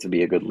competent to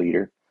be a good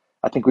leader.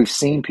 I think we've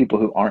seen people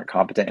who aren't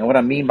competent. And what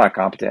I mean by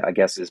competent, I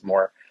guess, is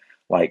more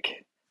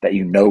like that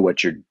you know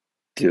what you're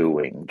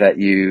doing, that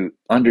you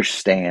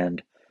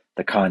understand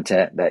the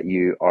content, that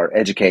you are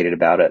educated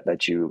about it,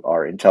 that you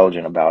are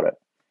intelligent about it.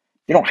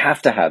 You don't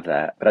have to have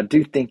that, but I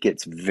do think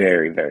it's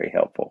very, very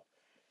helpful.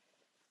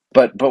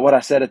 But what I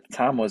said at the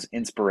time was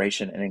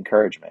inspiration and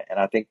encouragement, and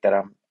I think that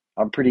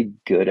I'm pretty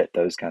good at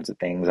those kinds of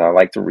things. I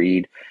like to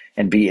read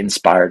and be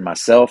inspired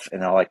myself,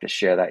 and I like to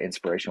share that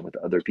inspiration with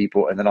other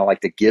people, and then I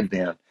like to give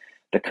them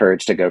the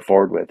courage to go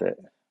forward with it.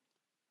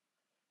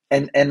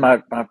 And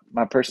my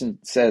person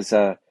says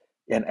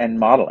and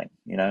modeling,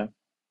 and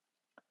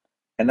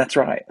that's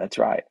right, that's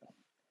right.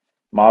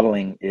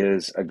 Modeling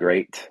is a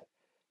great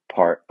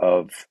part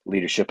of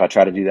leadership. I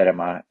try to do that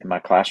in my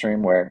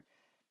classroom where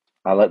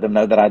I let them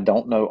know that I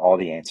don't know all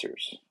the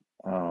answers.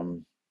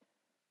 Um,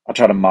 I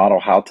try to model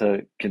how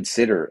to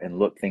consider and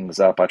look things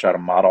up. I try to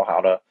model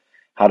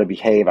how to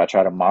behave. I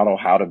try to model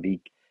how to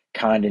be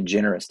kind and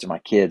generous to my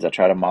kids. I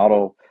try to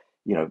model,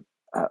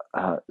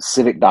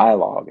 civic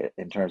dialogue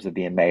in terms of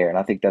being mayor, and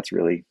I think that's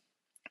really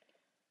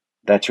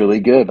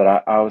good.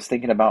 But I was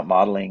thinking about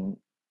modeling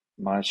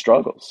my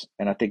struggles,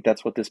 and I think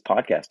that's what this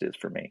podcast is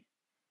for me.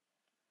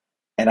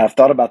 And I've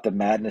thought about the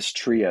madness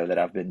trio that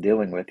I've been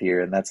dealing with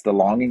here, and that's the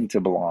longing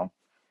to belong,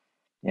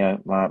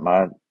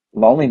 my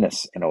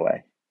loneliness in a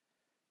way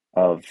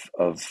of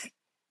of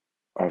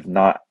of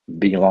not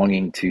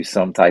belonging to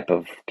some type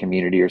of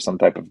community or some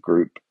type of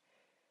group,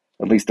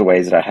 at least the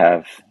ways that I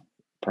have,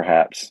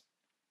 perhaps.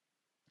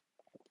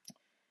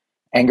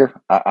 Anger,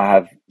 I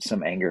have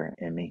some anger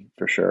in me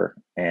for sure.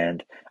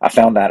 And I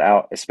found that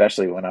out,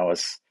 especially when I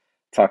was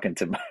talking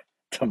to,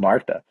 to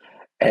Martha,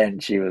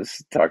 and she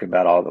was talking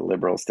about all the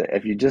liberals.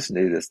 If you just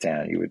knew this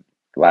town, you would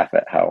laugh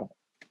at how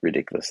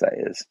ridiculous that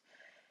is.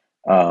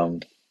 Um,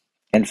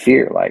 and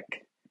fear,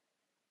 like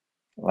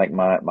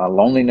my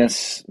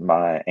loneliness,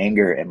 my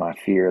anger, and my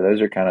fear, those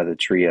are kind of the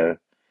trio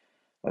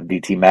of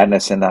DT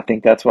Madness, and I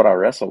think that's what I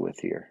wrestle with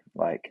here.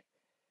 Like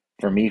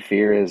for me,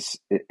 fear is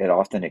it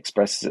often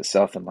expresses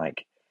itself in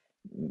like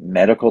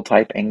medical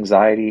type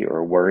anxiety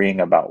or worrying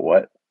about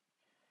what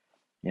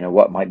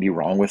might be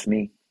wrong with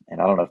me.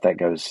 And I don't know if that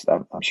goes.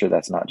 I'm sure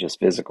that's not just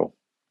physical.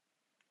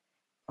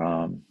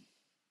 Um,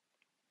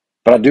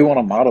 but I do want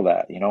to model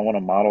that. I want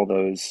to model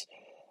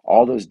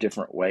all those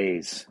different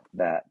ways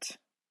that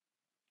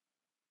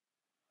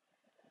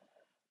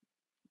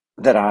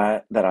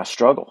I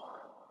struggle.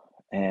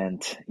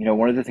 And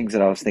one of the things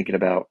that I was thinking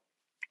about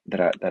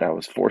that I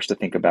was forced to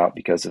think about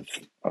because of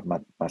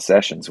my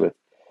sessions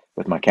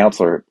with my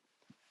counselor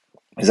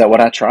is that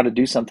what I try to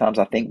do sometimes,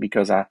 I think,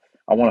 because I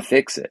want to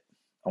fix it.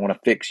 I want to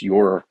fix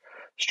your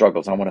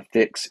struggles. I want to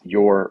fix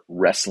your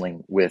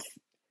wrestling with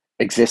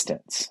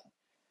existence.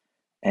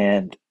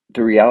 And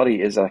the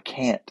reality is I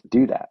can't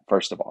do that,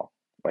 first of all.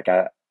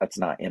 That's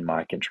not in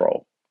my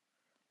control.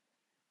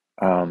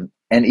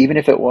 And even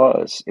if it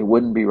was, it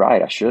wouldn't be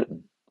right. I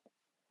shouldn't.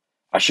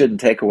 I shouldn't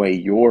take away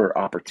your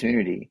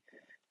opportunity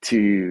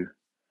to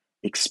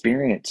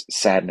experience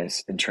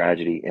sadness and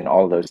tragedy and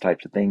all those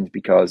types of things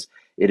because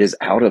it is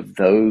out of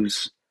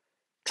those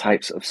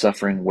types of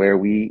suffering where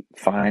we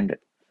find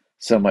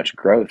so much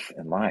growth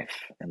in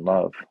life and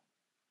love.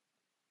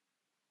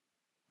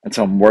 And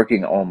so I'm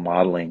working on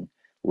modeling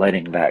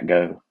letting that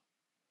go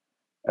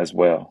as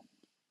well.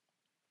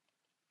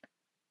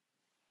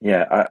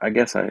 Yeah, I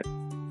guess I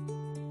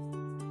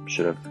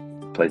should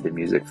have played the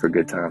music for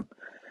good time,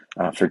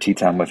 for tea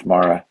time with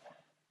Mara.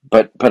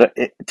 But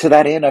to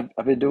that end,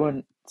 I've been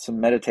doing some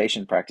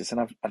meditation practice, and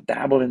I've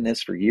dabbled in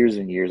this for years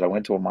and years. I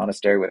went to a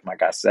monastery with my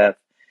guy Seth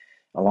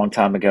a long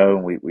time ago,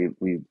 and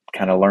we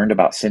kind of learned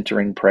about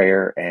centering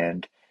prayer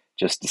and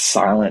just the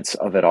silence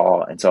of it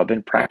all. And so I've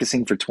been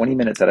practicing for 20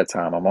 minutes at a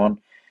time.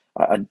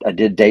 I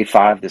did day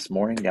 5 this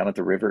morning down at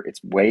the river.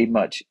 It's way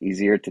much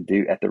easier to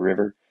do at the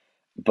river,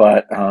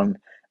 but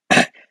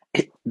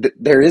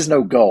there is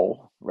no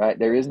goal, right?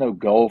 There is no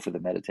goal for the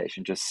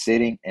meditation. Just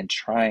sitting and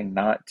trying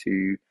not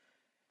to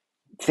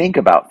think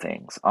about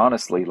things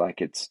honestly.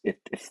 Like it's if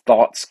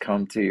thoughts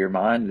come to your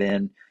mind,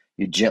 then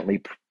you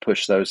gently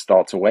push those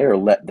thoughts away or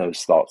let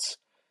those thoughts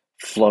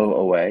flow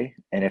away.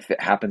 And if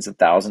it happens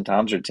 1,000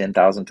 times or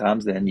 10,000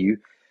 times, then you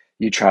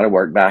try to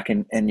work back,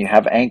 and you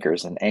have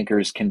anchors, and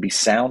anchors can be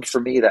sound.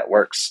 For me, that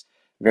works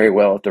very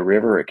well at the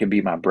river. It can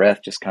be my breath,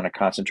 just kind of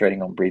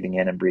concentrating on breathing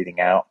in and breathing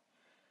out.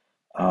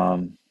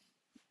 um,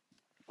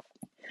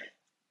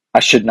 I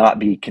should not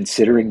be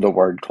considering the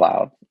word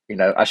cloud.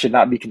 I should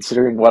not be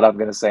considering what I'm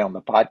going to say on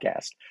the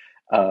podcast.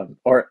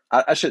 Or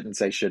I shouldn't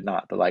say should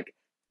not, but like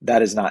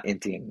that is not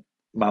emptying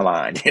my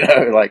mind,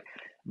 like,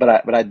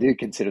 but I do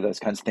consider those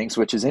kinds of things,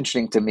 which is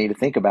interesting to me to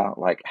think about,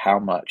 like how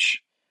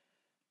much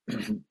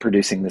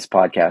producing this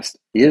podcast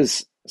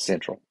is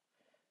central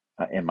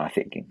in my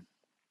thinking.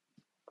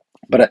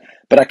 But I,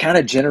 but I kind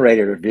of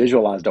generated or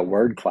visualized a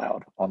word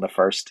cloud on the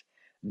first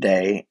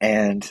day,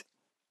 and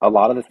a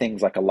lot of the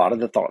things, like a lot of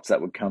the thoughts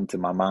that would come to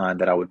my mind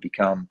that I would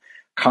become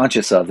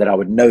conscious of, that I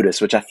would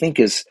notice, which I think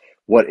is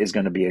what is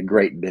going to be a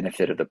great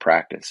benefit of the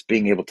practice,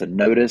 being able to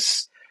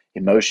notice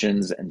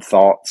emotions and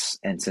thoughts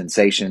and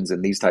sensations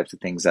and these types of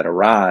things that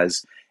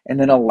arise, and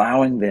then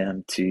allowing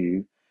them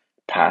to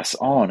pass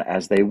on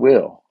as they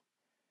will,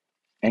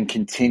 and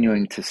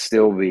continuing to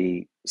still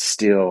be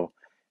still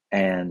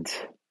and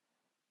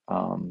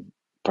um,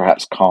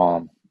 perhaps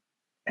calm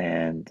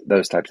and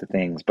those types of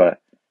things. But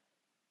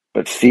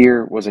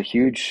fear was a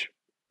huge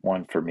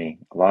one for me.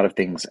 A lot of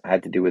things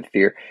had to do with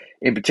fear,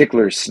 in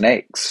particular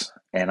snakes.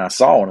 And I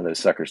saw one of those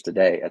suckers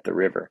today at the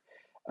river,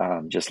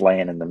 just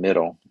laying in the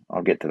middle.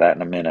 I'll get to that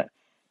in a minute.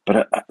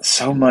 But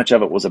so much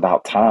of it was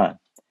about time.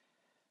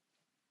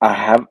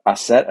 I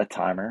set a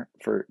timer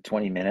for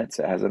 20 minutes.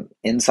 It has an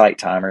Insight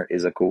Timer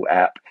is a cool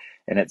app,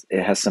 and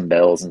it has some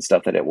bells and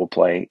stuff that it will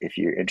play if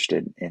you're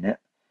interested in it.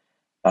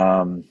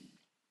 Um,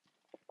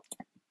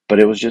 but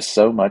it was just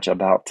so much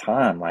about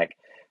time. Like,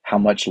 how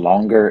much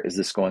longer is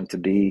this going to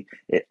be?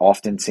 It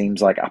often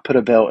seems like I put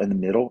a bell in the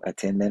middle at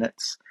 10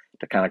 minutes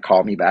to kind of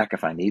call me back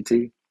if I need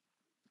to.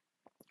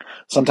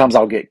 Sometimes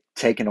I'll get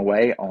taken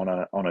away on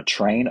a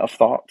train of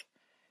thought,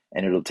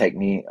 and it'll take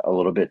me a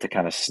little bit to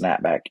kind of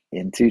snap back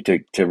into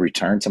to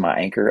return to my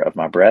anchor of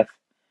my breath.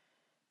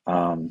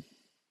 Um,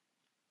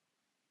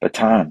 but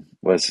time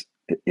was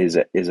is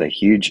a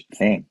huge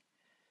thing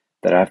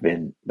that I've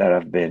been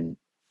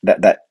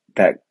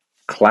that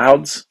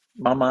clouds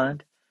my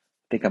mind.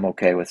 Think I'm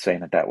okay with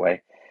saying it that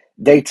way.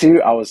 Day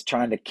 2, I was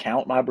trying to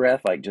count my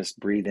breath, like just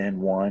breathe in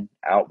 1,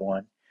 out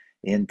 1,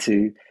 in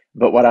 2.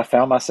 But what I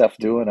found myself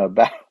doing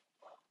about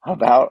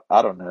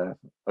I don't know,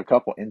 a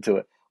couple into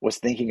it, was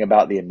thinking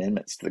about the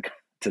amendments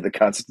to the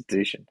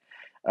Constitution.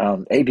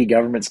 AB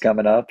government's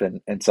coming up,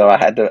 and so I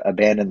had to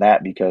abandon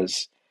that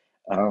because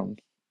um,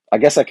 I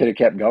guess I could have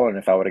kept going.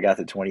 If I would have got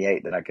to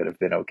 28, then I could have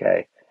been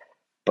okay.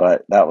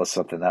 But that was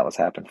something that was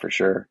happened for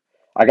sure.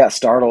 I got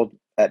startled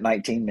at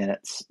 19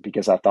 minutes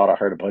because I thought I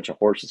heard a bunch of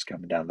horses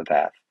coming down the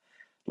path.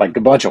 Like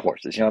a bunch of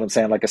horses, you know what I'm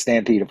saying? Like a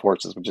stampede of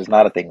horses, which is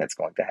not a thing that's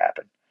going to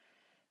happen.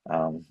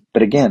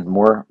 But again,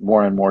 more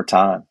and more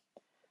time.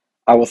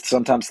 I will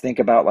sometimes think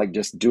about like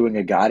just doing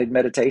a guided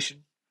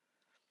meditation.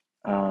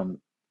 Um,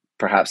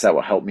 Perhaps that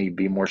will help me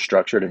be more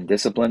structured and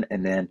disciplined.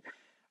 And then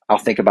I'll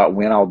think about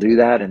when I'll do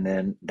that, and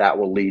then that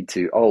will lead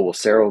to, oh, well,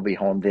 Sarah will be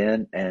home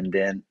then, and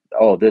then,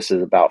 oh, this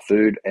is about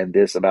food, and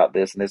this about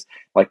this and this.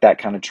 Like that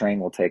kind of train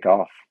will take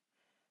off.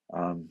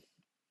 Um,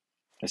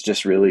 it's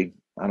just really,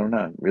 I don't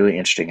know, really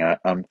interesting.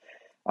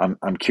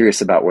 I'm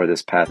curious about where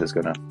this path is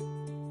gonna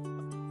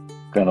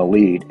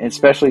lead,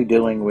 especially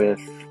dealing with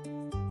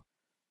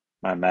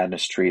my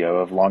madness trio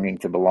of longing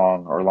to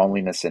belong, or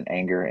loneliness and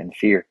anger and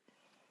fear.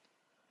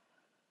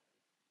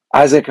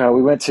 Isaac,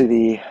 we went to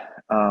the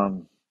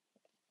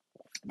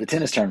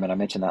tennis tournament. I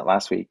mentioned that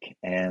last week,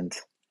 and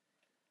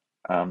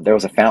there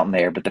was a fountain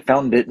there, but the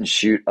fountain didn't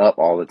shoot up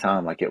all the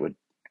time like it would.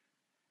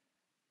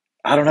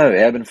 I don't know,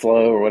 ebb and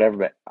flow or whatever.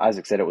 But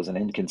Isaac said it was an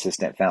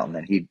inconsistent fountain,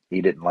 and he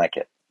didn't like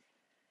it.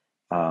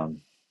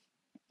 Um,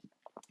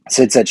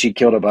 Sid said she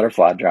killed a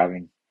butterfly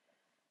driving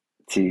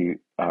to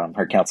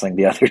her counseling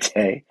the other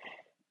day,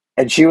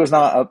 and she was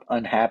not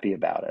unhappy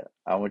about it.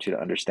 I want you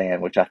to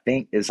understand, which I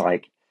think is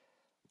like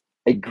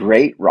a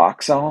great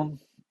rock song,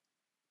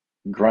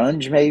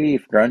 grunge maybe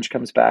if grunge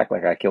comes back.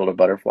 Like I killed a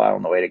butterfly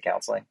on the way to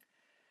counseling.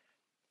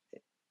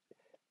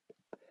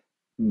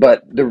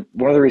 But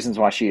one of the reasons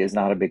why she is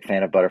not a big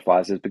fan of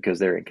butterflies is because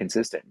they're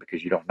inconsistent.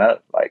 Because you don't know,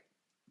 like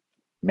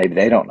maybe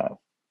they don't know.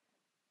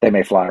 They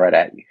may fly right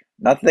at you.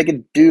 Not that they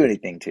can do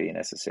anything to you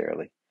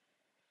necessarily.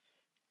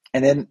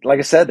 And then, like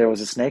I said, there was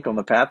a snake on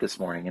the path this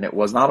morning, and it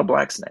was not a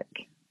black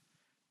snake.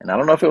 And I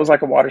don't know if it was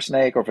like a water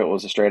snake or if it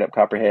was a straight up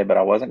copperhead, but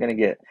I wasn't going to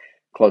get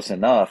close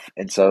enough.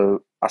 And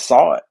so I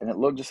saw it, and it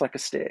looked just like a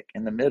stick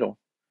in the middle.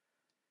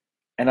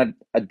 And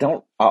I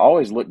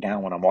always look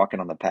down when I'm walking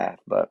on the path,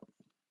 but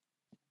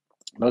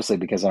mostly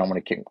because I don't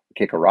want to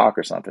kick a rock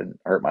or something,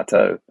 hurt my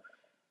toe.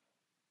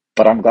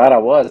 But I'm glad I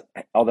was,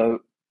 although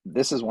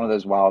this is one of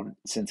those wild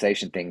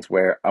sensation things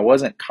where I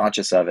wasn't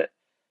conscious of it,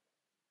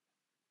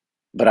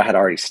 but I had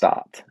already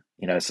stopped.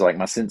 So like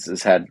my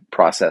senses had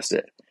processed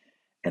it,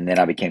 and then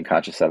I became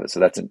conscious of it. So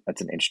that's an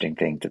interesting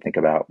thing to think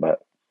about. But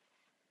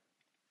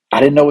I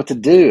didn't know what to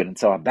do, and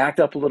so I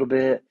backed up a little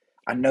bit.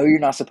 I know you're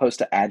not supposed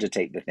to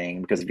agitate the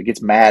thing because if it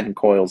gets mad and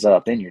coils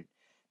up, then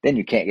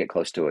you can't get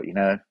close to it.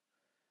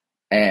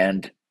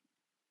 And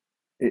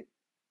it,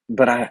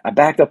 but I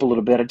backed up a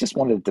little bit. I just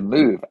wanted it to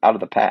move out of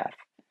the path,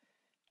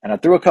 and I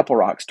threw a couple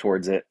rocks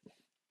towards it,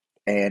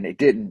 and it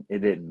didn't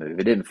move.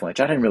 It didn't flinch.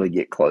 I didn't really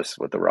get close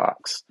with the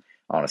rocks.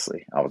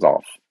 Honestly, I was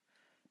off.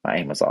 My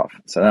aim was off.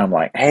 So then I'm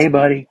like, "Hey,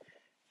 buddy,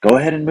 go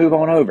ahead and move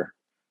on over.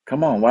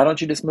 Come on, why don't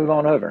you just move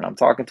on over?" And I'm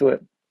talking to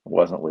it. It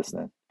wasn't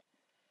listening.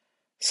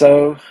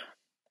 So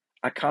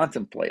I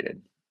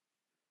contemplated.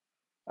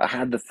 I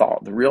had the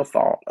real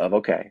thought of,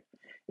 okay,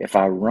 if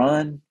I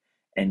run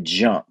and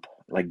jump,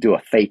 like do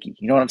a fakie,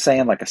 you know what I'm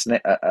saying? Like a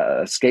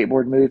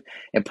skateboard move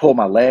and pull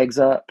my legs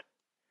up.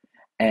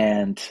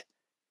 And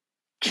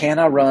can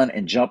I run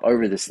and jump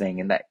over this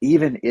thing? And that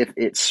even if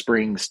it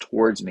springs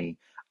towards me,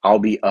 I'll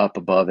be up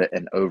above it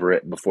and over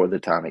it before the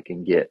time it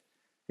can get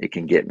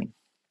me.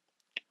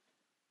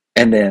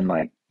 And then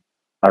like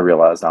I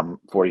realized I'm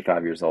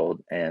 45 years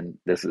old and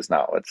this is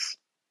not what's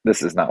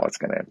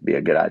going to be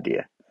a good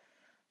idea.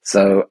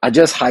 So I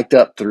just hiked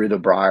up through the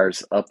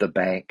briars, up the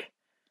bank,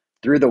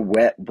 through the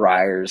wet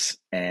briars,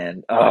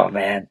 and oh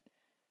man,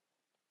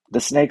 the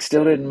snake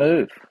still didn't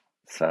move.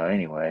 So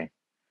anyway,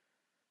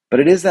 but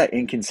it is that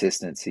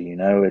inconsistency.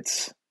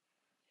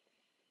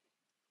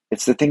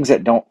 It's the things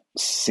that don't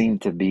seem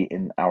to be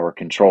in our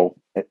control.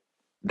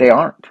 They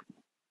aren't.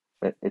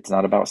 It's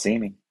not about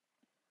seeming.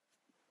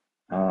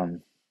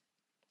 Um,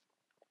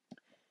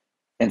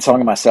 in Song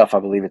of Myself, I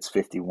believe it's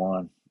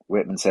 51.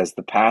 Whitman says,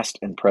 "The past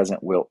and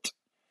present wilt.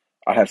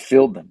 I have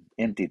filled them,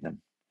 emptied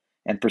them,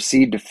 and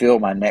proceed to fill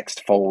my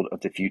next fold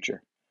of the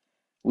future.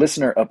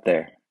 Listener up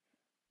there,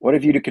 what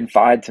have you to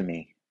confide to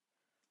me?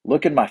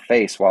 Look in my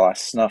face while I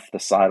snuff the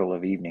sidle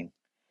of evening.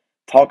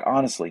 Talk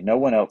honestly, no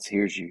one else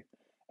hears you,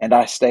 and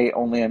I stay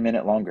only a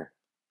minute longer.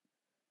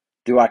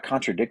 Do I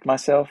contradict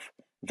myself?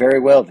 Very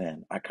well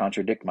then, I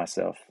contradict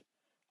myself.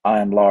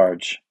 I am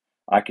large.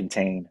 I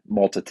contain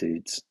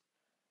multitudes.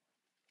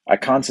 I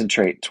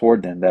concentrate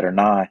toward them that are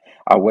nigh.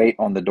 I wait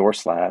on the door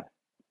slab.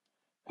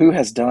 Who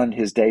has done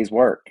his day's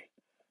work?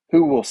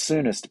 Who will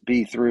soonest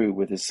be through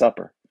with his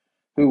supper?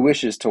 Who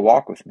wishes to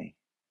walk with me?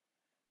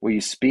 Will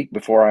you speak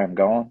before I am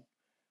gone?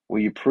 Will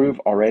you prove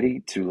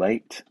already too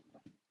late?"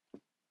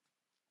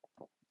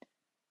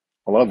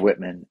 I love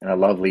Whitman and I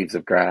love Leaves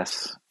of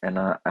Grass, and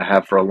I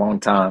have for a long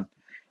time.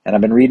 And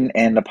I've been reading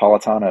Ann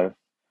Napolitano.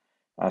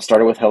 I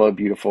started with Hello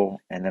Beautiful,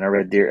 and then I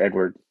read Dear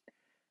Edward.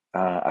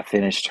 I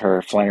finished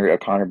her Flannery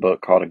O'Connor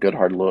book called A Good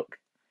Hard Look.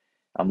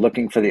 I'm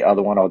looking for the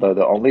other one, although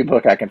the only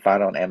book I can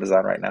find on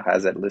Amazon right now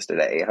has it listed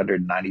at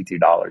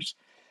 $892.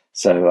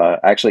 So I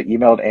actually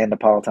emailed Ann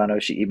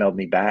Napolitano. She emailed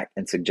me back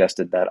and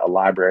suggested that a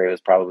library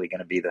was probably going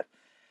to be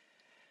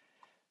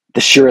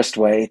the surest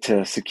way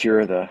to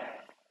secure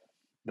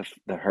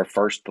her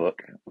first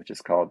book, which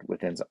is called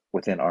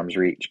Within Arm's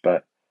Reach.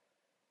 But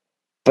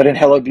in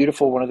Hello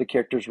Beautiful, one of the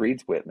characters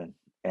reads Whitman,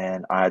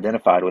 and I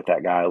identified with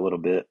that guy a little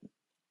bit,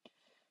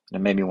 and it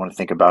made me want to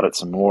think about it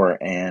some more.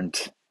 And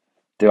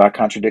do I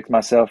contradict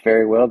myself?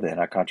 Very well, then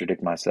I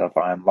contradict myself.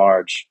 I am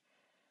large.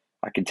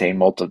 I contain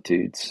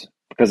multitudes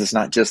because it's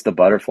not just the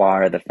butterfly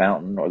or the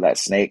fountain or that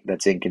snake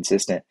that's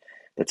inconsistent,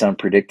 that's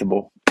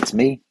unpredictable. It's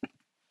me.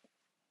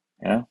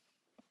 You know,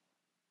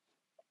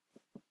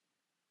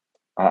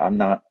 I'm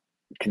not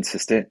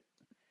consistent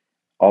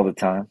all the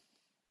time,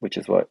 which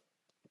is what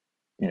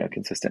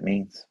consistent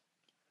means.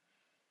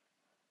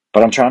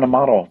 But I'm trying to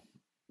model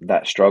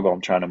that struggle.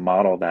 I'm trying to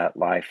model that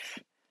life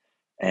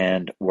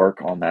and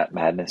work on that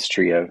Madness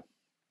Trio.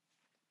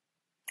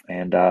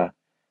 And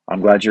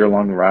I'm glad you're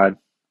along the ride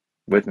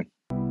with me.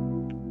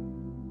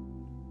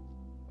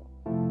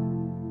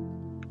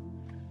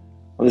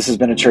 Well, this has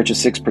been a Church of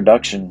Six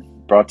production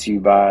brought to you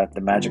by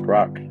the Magic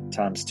Rock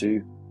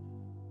 ×2,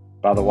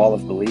 by the Wall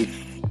of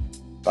Belief,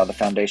 by the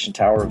Foundation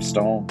Tower of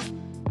Stone,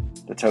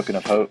 the Token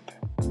of Hope,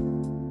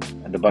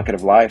 and the Bucket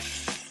of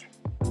Life.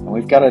 And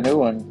we've got a new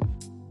one.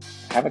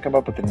 Haven't come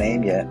up with a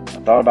name yet.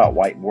 I thought about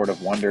Whiteboard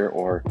of Wonder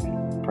or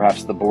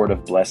perhaps the Board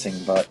of Blessing,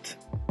 but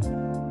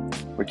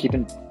we're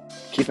keeping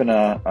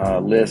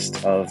a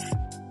list of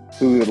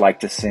who we would like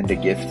to send a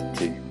gift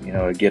to.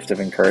 A gift of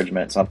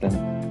encouragement, something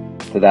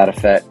to that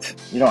effect.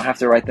 You don't have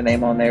to write the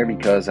name on there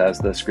because, as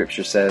the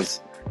scripture says,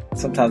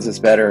 sometimes it's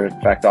better.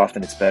 In fact,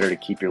 often it's better to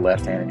keep your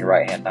left hand and your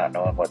right hand not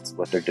knowing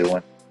what they're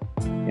doing.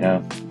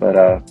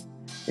 But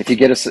if you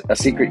get a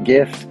secret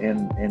gift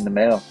in the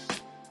mail,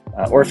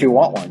 or if you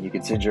want one, you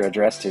can send your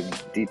address to me,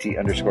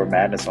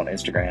 DT_madness on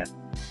Instagram,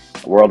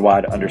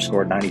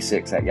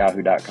 worldwide_96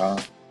 @yahoo.com.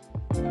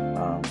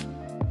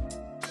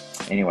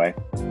 Anyway,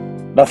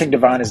 nothing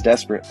divine is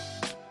desperate.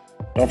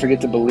 Don't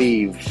forget to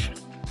believe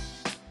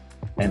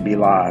and be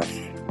live.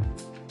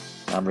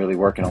 I'm really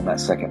working on that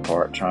second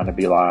part, trying to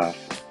be live,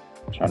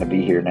 trying to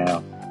be here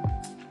now.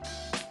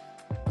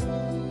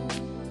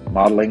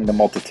 Modeling the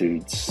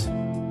multitudes.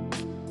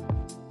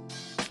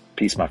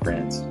 Peace, my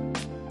friends.